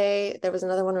to say there was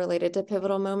another one related to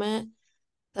pivotal moment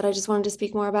that I just wanted to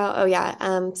speak more about. Oh yeah.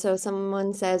 So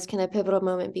someone says, can a pivotal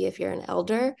moment be if you're an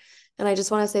elder? And I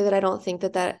just want to say that I don't think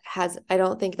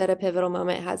that a pivotal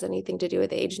moment has anything to do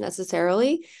with age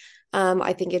necessarily.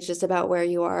 I think it's just about where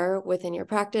you are within your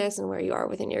practice and where you are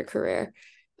within your career.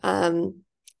 And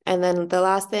then the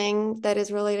last thing that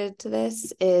is related to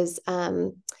this is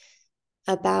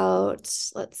about,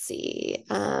 let's see,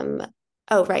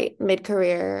 oh, right,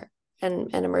 mid-career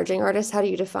and emerging artists. How do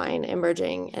you define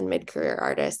emerging and mid-career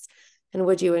artists? And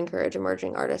would you encourage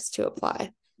emerging artists to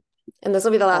apply? And this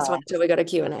will be the last Uh, one until we go to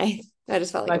Q&A. I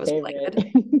just felt like my it was favorite.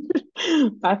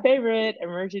 related. My favorite: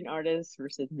 emerging artists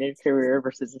versus mid-career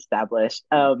versus established.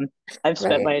 I've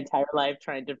spent Right. my entire life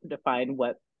trying to define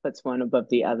what puts one above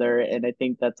the other, and I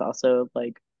think that's also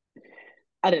like,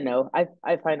 I don't know.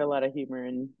 I find a lot of humor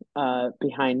in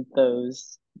behind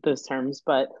those terms,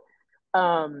 but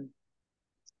um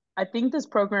I think this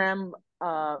program,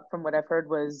 from what I've heard,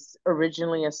 was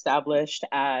originally established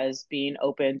as being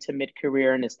open to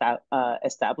mid-career and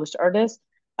established artists.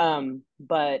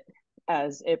 But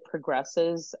as it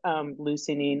progresses,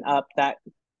 loosening up that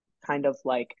kind of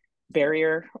like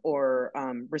barrier or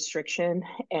restriction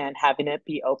and having it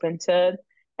be open to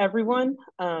everyone.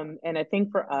 And I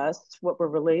think for us, what we're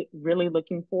really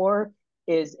looking for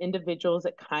is individuals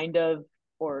that kind of,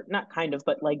 or not kind of,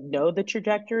 but like know the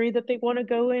trajectory that they want to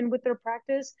go in with their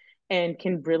practice and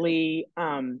can really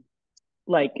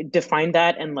like define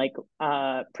that and like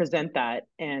present that,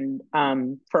 and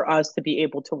for us to be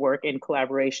able to work in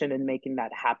collaboration and making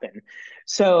that happen.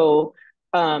 So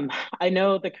um, I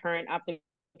know the current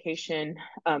application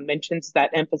mentions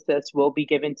that emphasis will be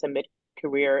given to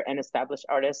mid-career and established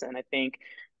artists, and I think,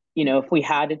 you know, if we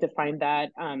had to define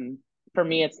that, for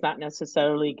me, it's not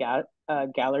necessarily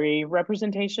gallery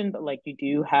representation, but like you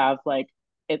do have like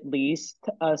at least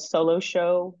a solo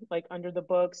show like under the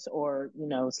books, or you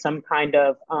know, some kind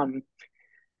of um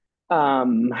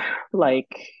like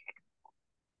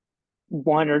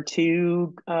one or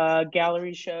two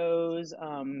gallery shows,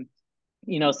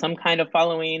 you know, some kind of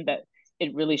following that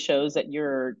it really shows that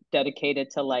you're dedicated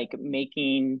to like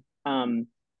making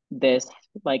this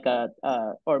like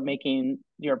or making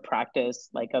your practice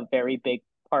like a very big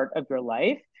part of your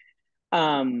life.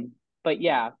 But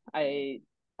yeah, I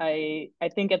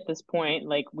think at this point,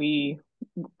 like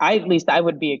I at least I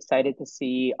would be excited to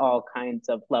see all kinds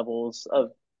of levels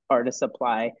of artists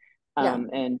apply. Yeah,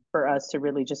 And for us to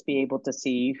really just be able to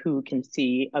see who can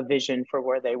see a vision for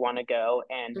where they want to go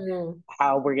and Mhm.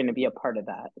 how we're going to be a part of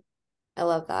that. I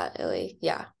love that, Illy.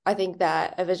 Yeah, I think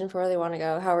that a vision for where they want to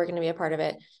go, how we're going to be a part of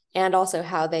it, and also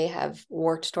how they have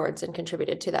worked towards and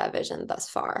contributed to that vision thus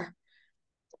far.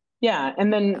 Yeah,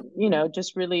 and then, you know,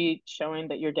 just really showing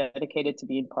that you're dedicated to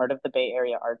being part of the Bay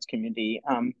Area arts community.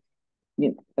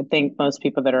 I think most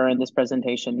people that are in this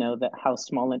presentation know that how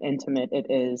small and intimate it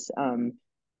is,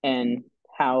 and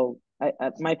how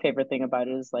my favorite thing about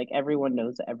it is like everyone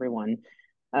knows everyone,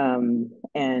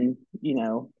 and you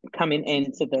know, coming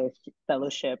into the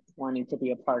fellowship wanting to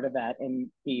be a part of that and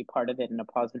be part of it in a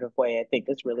positive way, I think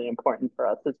is really important for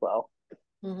us as well.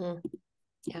 Hmm.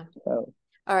 Yeah. So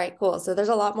All right, cool. So there's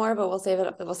a lot more, but we'll save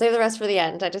it. We'll save the rest for the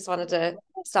end. I just wanted to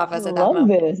stop I us at that love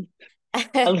moment. this.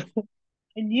 I,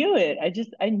 I knew it.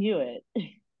 I knew it.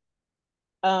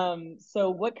 So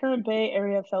what current Bay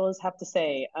Area fellows have to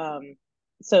say?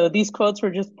 So these quotes were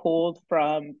just pulled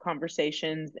from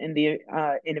conversations in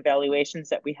evaluations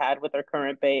that we had with our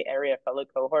current Bay Area fellow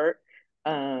cohort.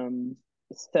 Um,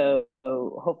 so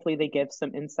hopefully they give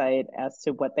some insight as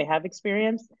to what they have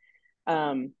experienced.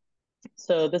 Um,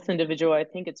 so this individual, I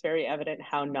think it's very evident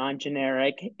how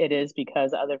non-generic it is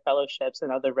because other fellowships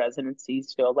and other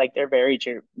residencies feel like they're very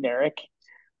generic.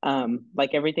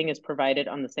 Like everything is provided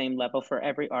on the same level for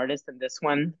every artist, and this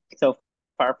one, so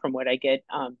far from what I get,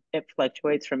 it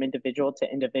fluctuates from individual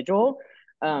to individual.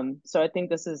 So I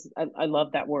think I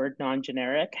love that word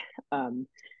non-generic,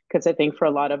 because I think for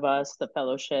a lot of us, the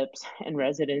fellowships and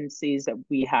residencies that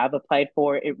we have applied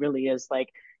for, it really is like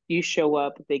you show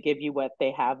up, they give you what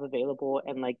they have available,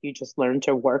 and like you just learn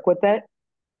to work with it.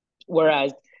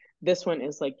 Whereas this one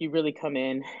is like you really come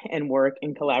in and work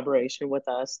in collaboration with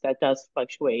us. That does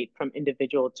fluctuate from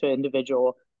individual to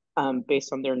individual,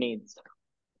 based on their needs.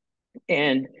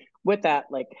 And with that,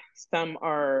 like some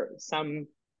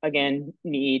again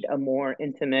need a more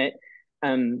intimate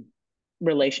um,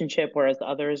 relationship, whereas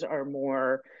others are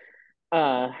more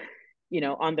uh you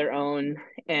know, on their own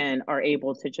and are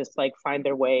able to just like find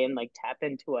their way and like tap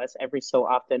into us every so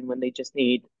often when they just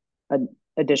need an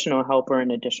additional help or an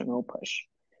additional push.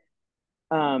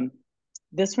 um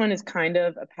this one is kind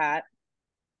of a pat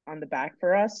on the back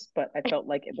for us, but I felt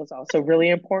like it was also really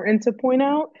important to point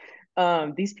out.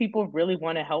 These people really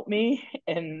want to help me,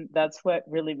 and that's what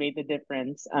really made the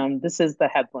difference. This is the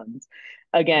headlands.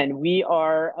 Again, we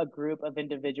are a group of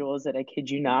individuals that, I kid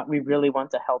you not, we really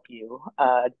want to help you.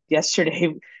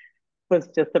 Yesterday was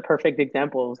just the perfect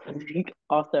example. I think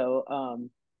also,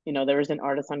 you know, there was an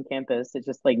artist on campus that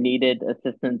just like needed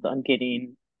assistance on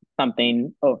getting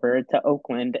something over to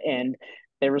Oakland, and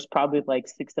there was probably like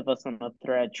six of us on the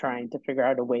thread trying to figure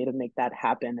out a way to make that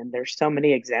happen. And there's so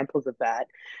many examples of that.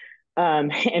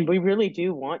 And we really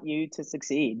do want you to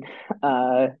succeed.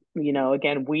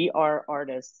 Again, we are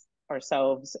artists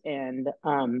ourselves, and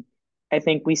I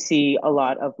think we see a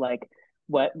lot of like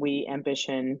what we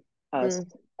ambition us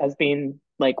Mm. as being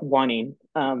like wanting,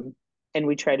 and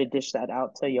we try to dish that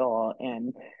out to y'all,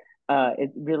 and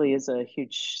it really is a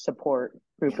huge support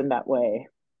group Yeah. in that way.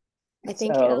 I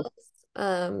think So,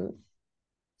 um,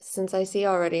 since I see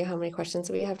already how many questions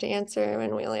we have to answer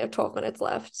and we only have 12 minutes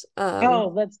left,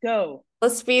 oh, let's go.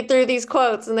 let's speed through these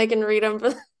quotes and they can read them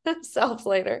for themselves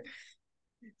later.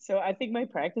 So I think my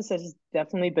practice has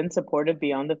definitely been supportive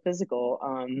beyond the physical.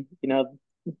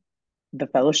 The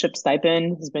fellowship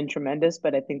stipend has been tremendous,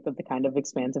 but I think that the kind of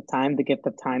expansive time, the gift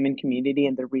of time and community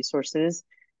and the resources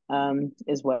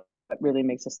is what really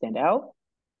makes us stand out.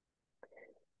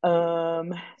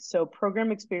 So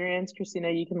program experience,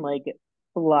 Christina, you can like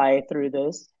fly through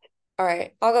this. All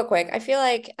right, I'll go quick. I feel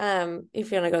like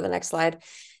if you want to go to the next slide,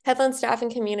 Headland staff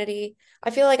and community.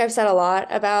 I feel like I've said a lot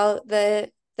about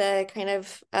the kind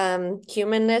of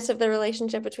humanness of the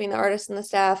relationship between the artist and the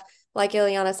staff. Like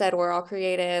Ileana said, we're all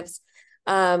creatives.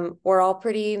 We're all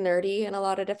pretty nerdy in a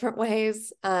lot of different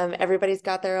ways. Everybody's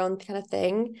got their own kind of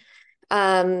thing.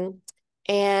 Um,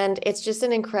 and it's just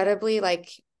an incredibly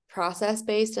like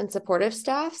process-based and supportive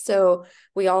staff. So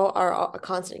we all are a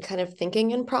constant kind of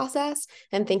thinking in process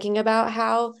and thinking about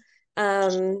how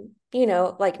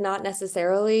like not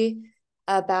necessarily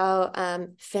about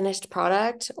finished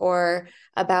product or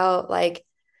about like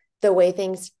the way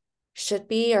things should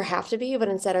be or have to be, but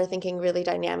instead are thinking really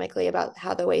dynamically about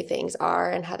how the way things are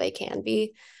and how they can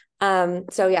be.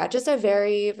 So yeah, just a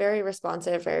very, very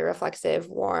responsive, very reflexive,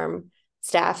 warm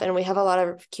staff. And we have a lot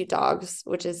of cute dogs,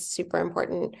 which is super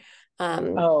important.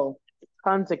 Oh,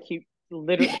 tons of cute,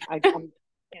 literally,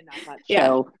 cannot not Yeah.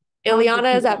 show tons of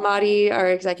Ileana is cute at dogs. Madi, our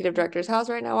executive director's house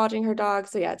right now, watching her dog.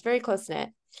 So yeah, it's very close knit.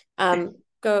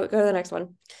 Go to the next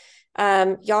one.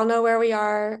 Y'all know where we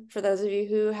are. For those of you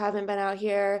who haven't been out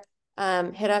here,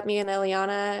 hit up me and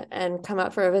Ileana and come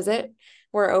out for a visit.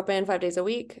 We're open 5 days a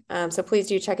week. So please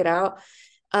do check it out.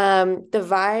 The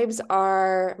vibes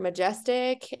are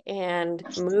majestic and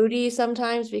moody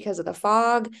sometimes because of the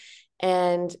fog,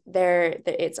 and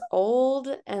it's old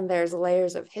and there's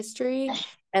layers of history,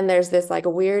 and there's this like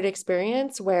weird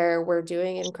experience where we're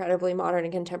doing incredibly modern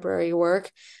and contemporary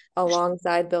work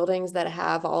alongside buildings that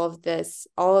have all of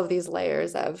these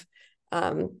layers of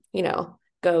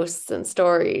ghosts and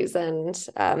stories, and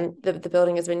the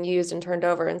building has been used and turned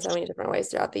over in so many different ways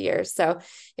throughout the years. So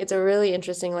it's a really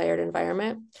interesting layered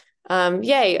environment.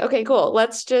 Yay. Okay, cool.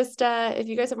 Let's just if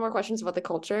you guys have more questions about the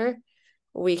culture,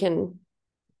 we can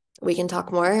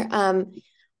talk more.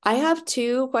 I have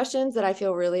two questions that I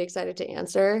feel really excited to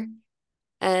answer,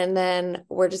 and then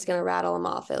we're just gonna rattle them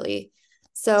off, Illy.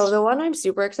 So the one I'm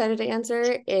super excited to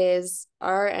answer is,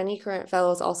 are any current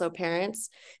fellows also parents?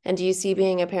 And do you see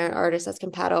being a parent artist as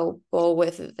compatible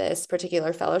with this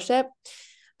particular fellowship?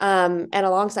 And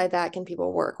alongside that, can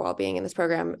people work while being in this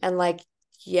program? And like,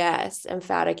 yes,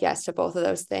 emphatic yes to both of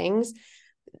those things.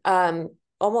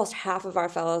 Almost half of our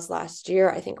fellows last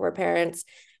year, I think, were parents.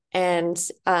 And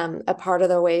a part of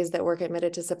the ways that we're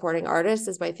committed to supporting artists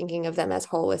is by thinking of them as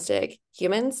holistic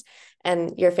humans.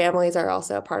 And your families are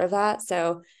also a part of that.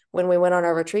 So when we went on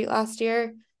our retreat last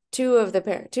year, two of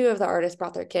the artists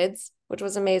brought their kids, which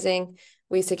was amazing.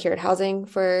 We secured housing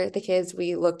for the kids.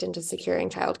 We looked into securing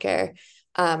childcare.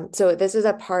 So this is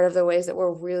a part of the ways that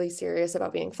we're really serious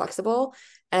about being flexible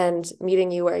and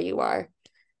meeting you where you are.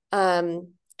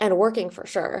 And working for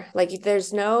sure. Like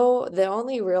the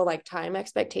only real like time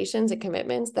expectations and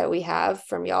commitments that we have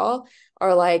from y'all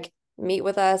are like meet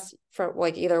with us for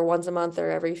like either once a month or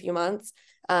every few months,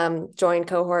 join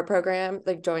cohort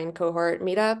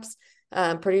meetups,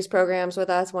 produce programs with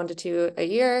us 1 to 2 a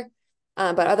year.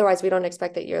 But otherwise we don't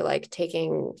expect that you're like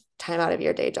taking time out of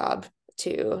your day job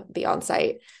to be on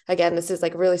site. Again, this is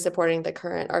like really supporting the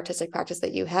current artistic practice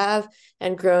that you have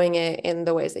and growing it in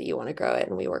the ways that you want to grow it.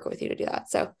 And we work with you to do that.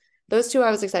 So those two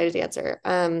I was excited to answer.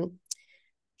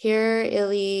 Here,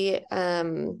 Illy,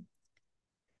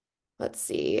 let's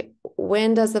see.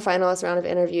 When does the finalist round of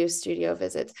interview studio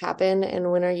visits happen?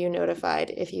 And when are you notified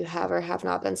if you have or have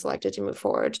not been selected to move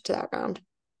forward to that round?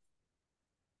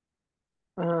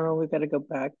 We got to go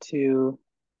back to,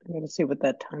 I got to see what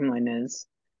that timeline is.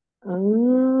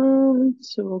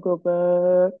 So we'll go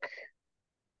back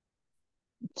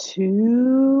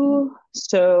to,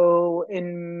 so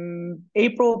in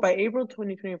April, by April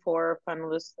 2024,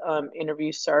 finalist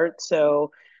interviews start. So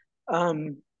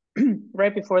um,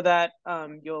 right before that,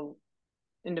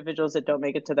 individuals that don't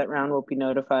make it to that round will be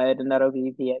notified, and that'll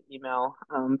be via email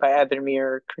by either me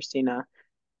or Christina.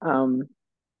 Um,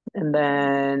 And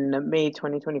then May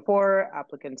 2024,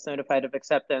 applicants notified of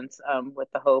acceptance with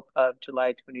the hope of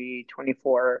July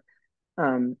 2024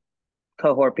 um,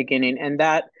 cohort beginning. And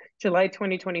that July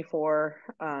 2024,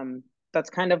 that's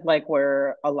kind of like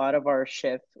where a lot of our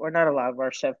shift, or not a lot of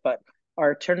our shift, but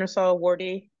our Turnersaw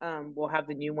awardee will have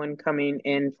the new one coming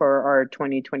in for our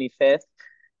 2025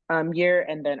 year,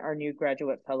 and then our new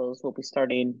graduate fellows will be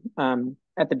starting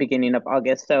at the beginning of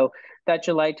August. So that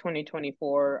July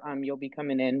 2024, you'll be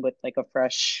coming in with like a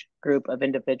fresh group of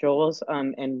individuals,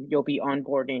 and you'll be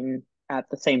onboarding at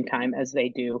the same time as they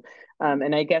do.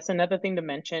 And I guess another thing to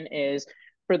mention is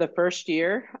for the first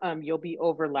year, you'll be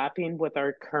overlapping with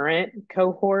our current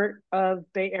cohort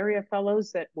of Bay Area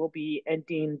fellows that will be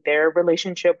ending their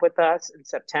relationship with us in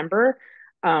September.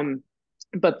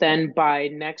 But then by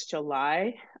next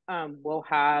July, we'll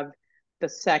have the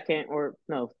second or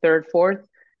no, third, fourth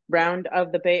round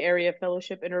of the Bay Area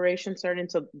Fellowship iteration starting.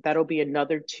 So that'll be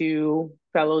another 2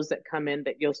 fellows that come in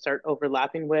that you'll start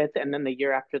overlapping with. And then the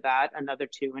year after that, another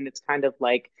 2. And it's kind of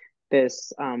like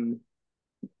this,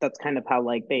 that's kind of how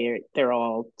like they're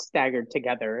all staggered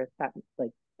together. If that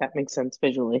like that makes sense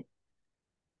visually.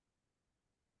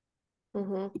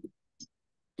 Mm-hmm.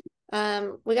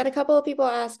 We got a couple of people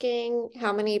asking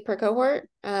how many per cohort.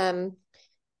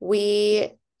 We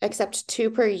accept 2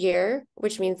 per year,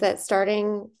 which means that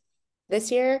starting this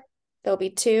year, there'll be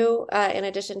 2 in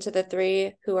addition to the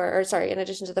 3 who are, or sorry, in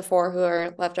addition to the 4 who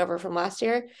are left over from last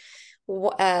year.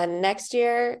 Next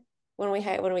year, when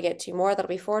we get 2 more, that'll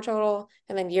be 4 total,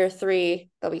 and then year 3,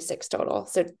 there'll be 6 total.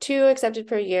 So 2 accepted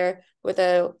per year with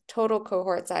a total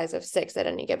cohort size of 6 at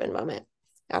any given moment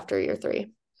after year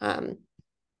 3. Sorry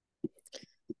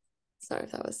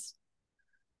if that was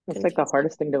It's like the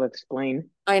hardest thing to explain.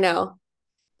 I know.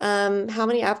 How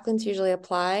many applicants usually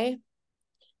apply?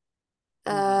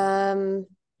 I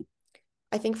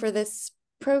think for this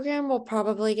program, we'll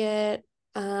probably get,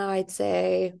 I'd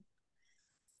say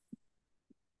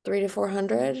 300 to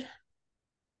 400.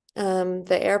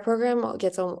 The AIR program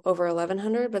gets over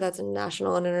 1,100, but that's a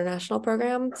national and international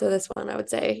program. So this one, I would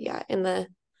say, yeah, in the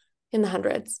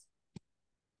hundreds.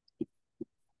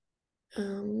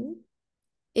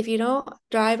 If you don't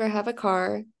drive or have a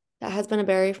car, that has been a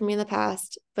barrier for me in the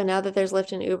past, but now that there's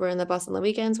Lyft and Uber and the bus on the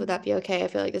weekends, would that be okay? I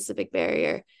feel like this is a big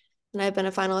barrier. And I've been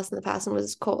a finalist in the past and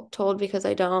was told because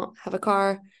I don't have a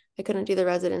car, I couldn't do the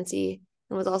residency,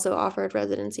 and was also offered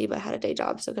residency, but had a day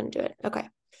job, so couldn't do it. Okay.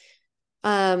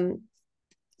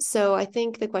 So I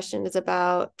think the question is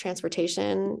about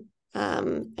transportation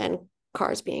and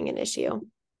cars being an issue.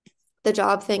 The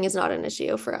job thing is not an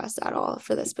issue for us at all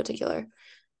for this particular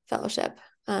fellowship.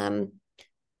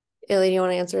 Illy, do you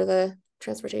want to answer the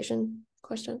transportation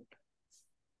question?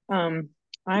 I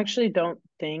actually don't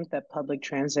think that public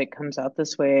transit comes out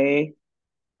this way.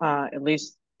 At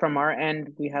least from our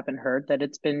end, we haven't heard that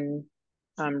it's been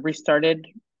restarted.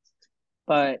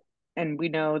 And we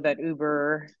know that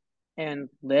Uber and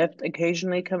Lyft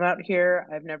occasionally come out here.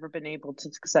 I've never been able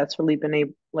to successfully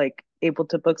able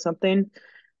to book something.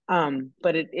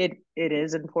 But it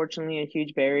is unfortunately a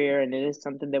huge barrier, and it is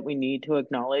something that we need to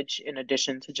acknowledge in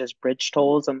addition to just bridge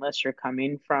tolls, unless you're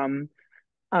coming from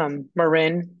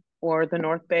Marin or the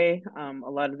North Bay. A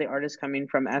lot of the artists coming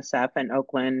from SF and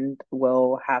Oakland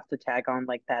will have to tag on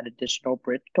like that additional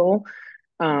bridge toll.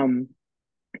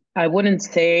 I wouldn't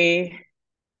say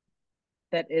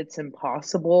that it's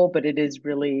impossible, but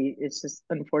it's just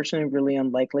unfortunately really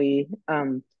unlikely.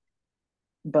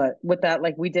 But with that,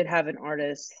 like we did have an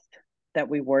artist that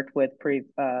we worked with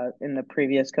in the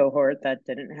previous cohort that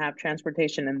didn't have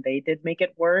transportation, and they did make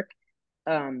it work.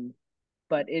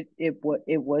 But it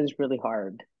was really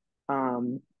hard.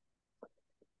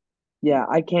 Yeah,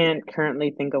 I can't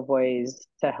currently think of ways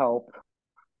to help,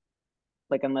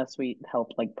 like unless we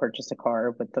help like purchase a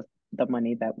car with the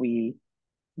money that we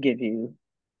give you.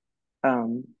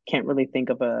 Can't really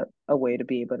think of a way to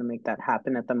be able to make that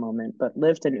happen at the moment. But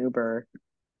Lyft and Uber,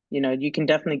 you can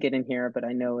definitely get in here, but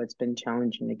I know it's been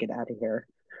challenging to get out of here.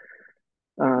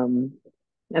 And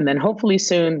then hopefully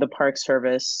soon the Park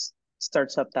Service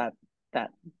starts up that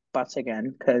bus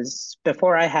again, because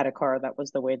before I had a car, that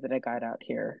was the way that I got out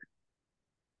here.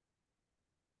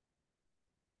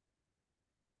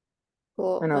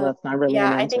 Cool. I know that's not really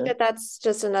yeah, an I think answer. that's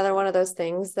just another one of those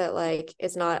things that like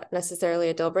is not necessarily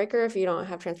a deal breaker if you don't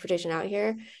have transportation out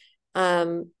here.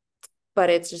 But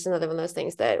it's just another one of those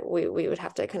things that we would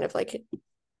have to kind of like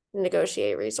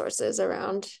negotiate resources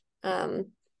around.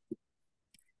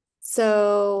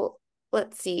 So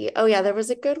let's see. Oh yeah, there was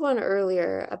a good one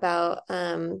earlier about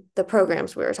the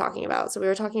programs we were talking about. So we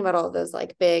were talking about all of those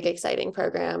like big exciting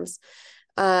programs.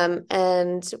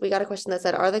 And we got a question that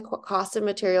said, are the cost of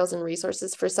materials and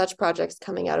resources for such projects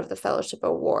coming out of the fellowship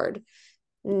award?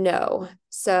 No,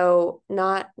 so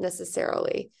not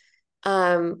necessarily.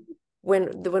 When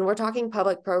we're talking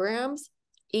public programs,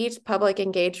 each public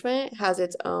engagement has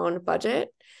its own budget.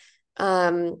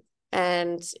 And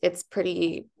it's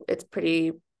pretty, I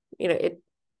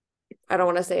don't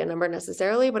want to say a number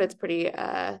necessarily, but it's pretty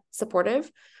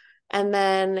supportive. And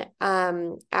then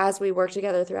as we work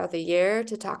together throughout the year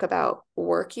to talk about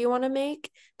work you want to make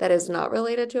that is not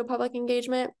related to a public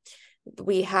engagement,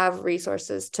 we have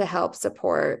resources to help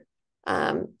support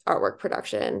artwork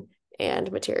production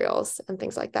and materials and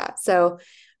things like that. So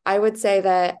I would say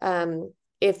that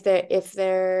if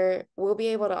there we'll be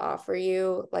able to offer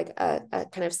you like a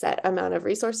kind of set amount of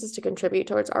resources to contribute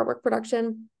towards artwork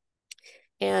production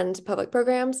and public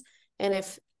programs. And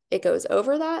if it goes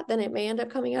over that, then it may end up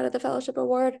coming out of the fellowship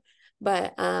award.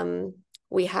 But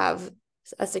we have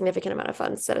a significant amount of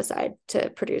funds set aside to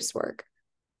produce work.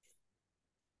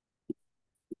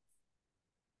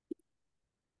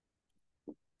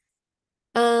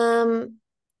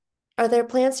 Are there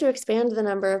plans to expand the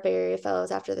number of Bay Area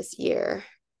Fellows after this year?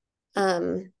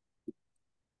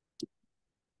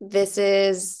 This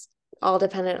is all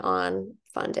dependent on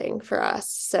funding for us.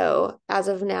 So as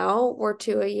of now, we're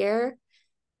 2 a year.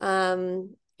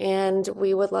 And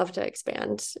we would love to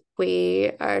expand.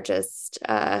 We are just,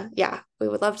 we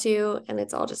would love to. And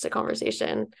it's all just a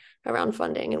conversation around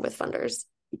funding and with funders.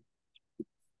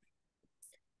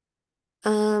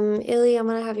 Illy, I'm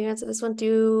gonna have you answer this one.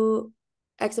 Do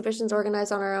exhibitions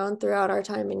organized on our own throughout our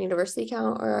time in university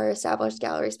count, or are established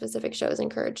gallery specific shows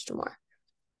encouraged more?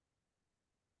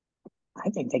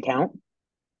 I think they count.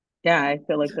 Yeah, I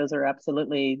feel like those are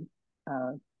absolutely,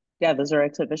 those are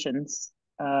exhibitions.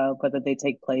 Whether they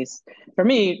take place, for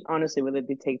me, honestly, whether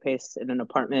they take place in an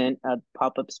apartment, a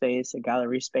pop-up space, a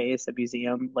gallery space, a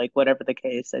museum, like whatever the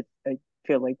case, I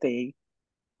feel like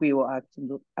we will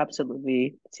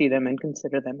absolutely see them and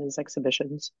consider them as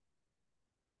exhibitions.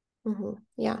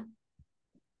 Yeah.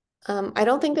 I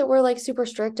don't think that we're like super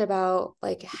strict about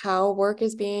like how work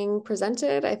is being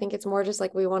presented. I think it's more just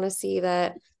like we want to see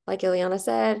that, like Ileana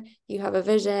said, you have a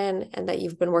vision and that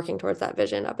you've been working towards that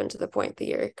vision up until the point that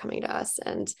you're coming to us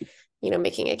and,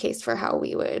 making a case for how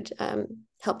we would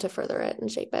help to further it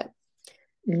and shape it.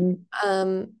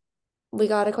 We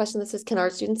got a question that says, can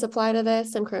art students apply to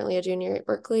this? I'm currently a junior at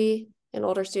Berkeley, an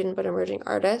older student, but emerging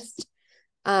artist.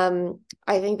 I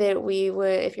think that we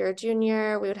would, if you're a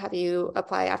junior, we would have you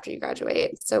apply after you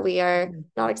graduate. So we are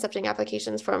not accepting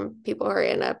applications from people who are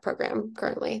in a program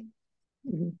currently.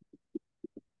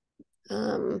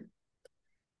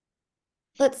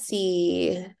 Let's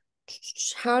see.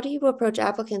 How do you approach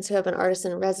applicants who have been artists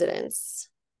in residence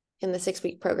in the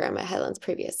 6-week program at Headlands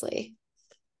previously?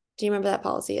 Do you remember that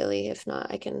policy, Illy? If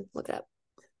not, I can look it up.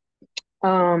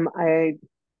 I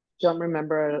don't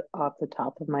remember it off the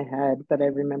top of my head, but I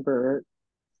remember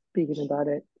speaking about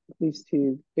it.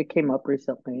 It came up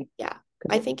recently. Yeah,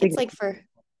 I think it's like for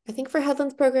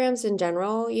Headlands programs in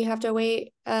general, you have to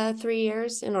wait 3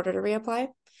 years in order to reapply.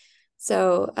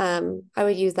 So I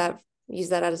would use that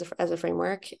as a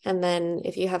framework. And then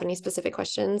if you have any specific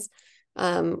questions,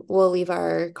 we'll leave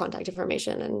our contact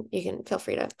information and you can feel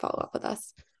free to follow up with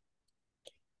us.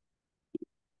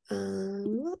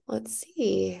 Let's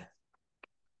see.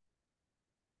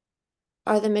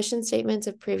 Are the mission statements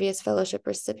of previous fellowship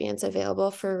recipients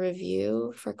available for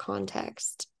review for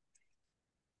context?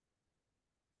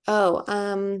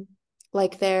 Oh,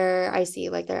 like their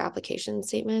application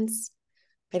statements?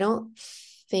 I don't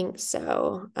think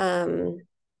so.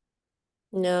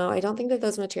 No, I don't think that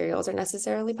those materials are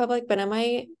necessarily public, but am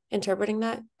I interpreting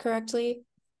that correctly?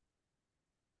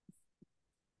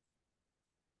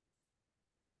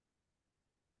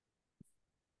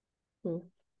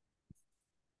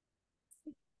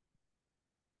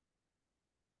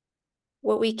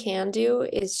 What we can do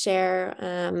is share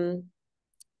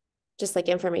just like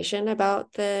information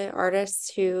about the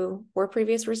artists who were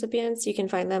previous recipients. You can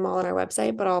find them all on our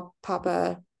website, but I'll pop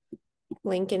a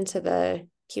link into the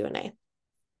Q&A.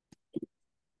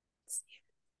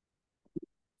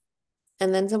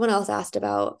 And then someone else asked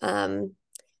about,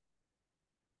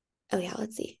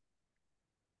 let's see.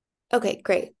 Okay,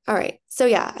 great. All right. So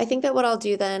yeah, I think that what I'll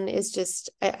do then is just,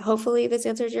 hopefully this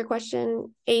answers your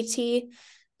question, AT.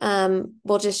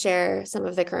 We'll just share some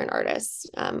of the current artists.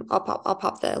 I'll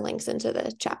pop the links into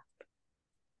the chat.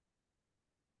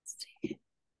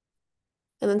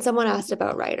 And then someone asked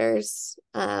about writers.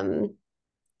 And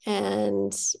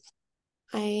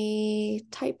I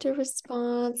typed a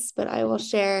response, but I will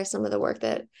share some of the work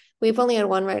that we've only had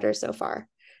one writer so far.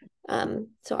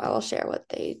 So I will share what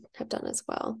they have done as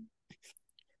well.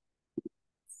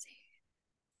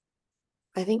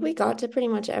 I think we got to pretty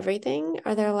much everything.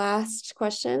 Are there last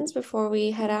questions before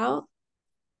we head out?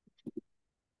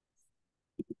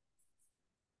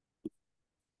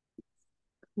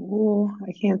 Cool.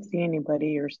 I can't see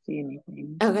anybody or see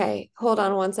anything. Okay, hold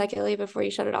on one second, Lee, before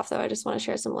you shut it off, though. I just want to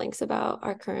share some links about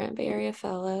our current Bay Area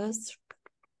Fellows.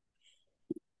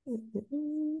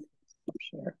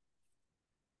 Sure.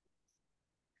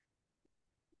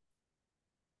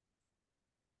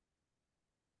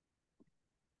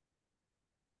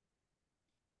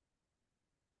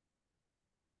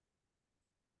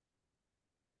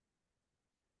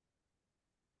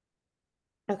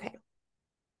 Okay.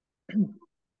 And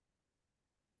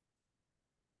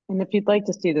if you'd like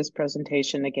to see this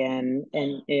presentation again,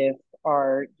 and if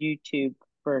our YouTube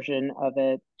version of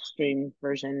it, stream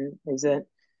version, isn't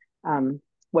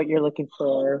what you're looking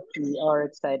for, we are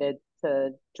excited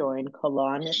to join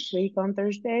Kalan next week on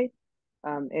Thursday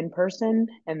in person,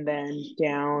 and then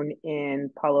down in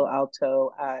Palo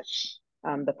Alto at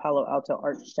the Palo Alto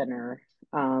Art Center.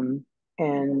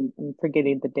 And I'm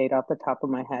forgetting the date off the top of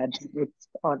my head. It's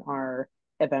on our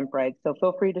Eventbrite. So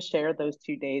feel free to share those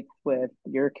 2 dates with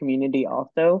your community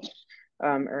also,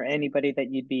 or anybody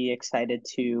that you'd be excited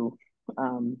to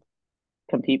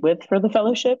compete with for the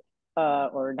fellowship,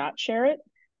 or not share it.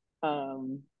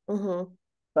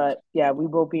 But yeah, we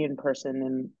will be in person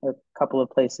in a couple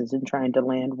of places and trying to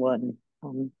land one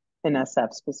in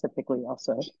SF specifically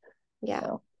also.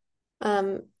 Yeah.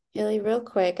 So. Illy, real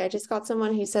quick, I just got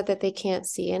someone who said that they can't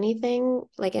see anything,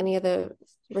 like any of the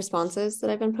responses that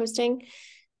I've been posting.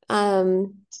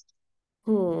 Let's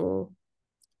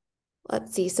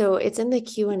see. So it's in the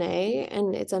Q&A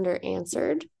and it's under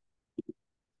answered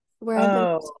where I've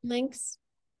been posting links.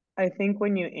 I think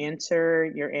when you answer,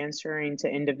 you're answering to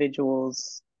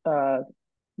individuals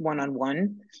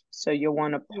one-on-one. So you'll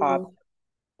want to pop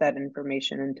that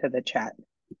information into the chat.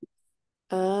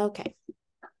 Okay.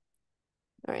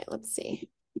 All right, let's see.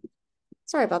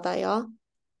 Sorry about that, y'all.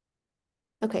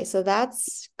 Okay, so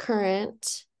that's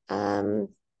current Bay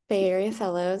Area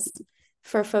Fellows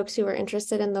for folks who are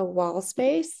interested in the wall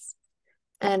space.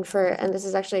 And this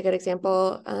is actually a good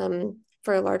example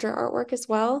for larger artwork as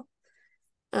well.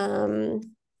 I'm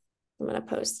gonna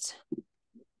post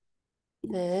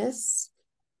this.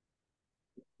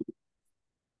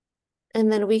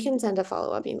 And then we can send a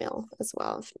follow-up email as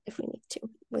well if we need to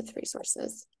with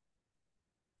resources.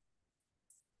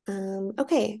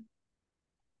 Okay.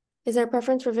 Is there a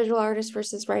preference for visual artists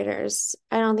versus writers?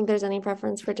 I don't think there's any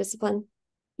preference for discipline.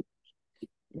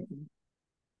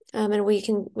 And we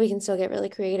can still get really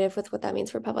creative with what that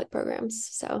means for public programs.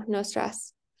 So no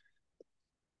stress.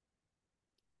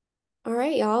 All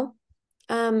right, y'all.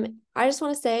 I just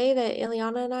want to say that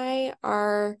Ileana and I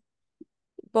are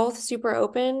both super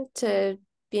open to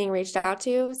being reached out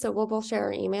to. So we'll both share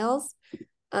our emails.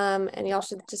 And y'all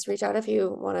should just reach out if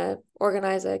you want to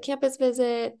organize a campus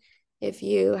visit. If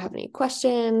you have any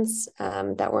questions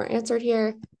that weren't answered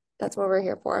here, that's what we're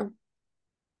here for.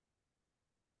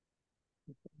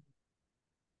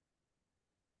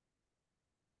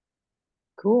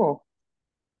 Cool.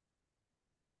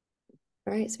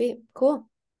 All right, sweet. Cool.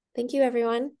 Thank you,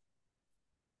 everyone.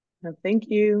 Thank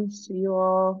you. See you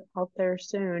all out there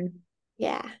soon.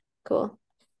 Yeah, cool.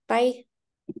 Bye.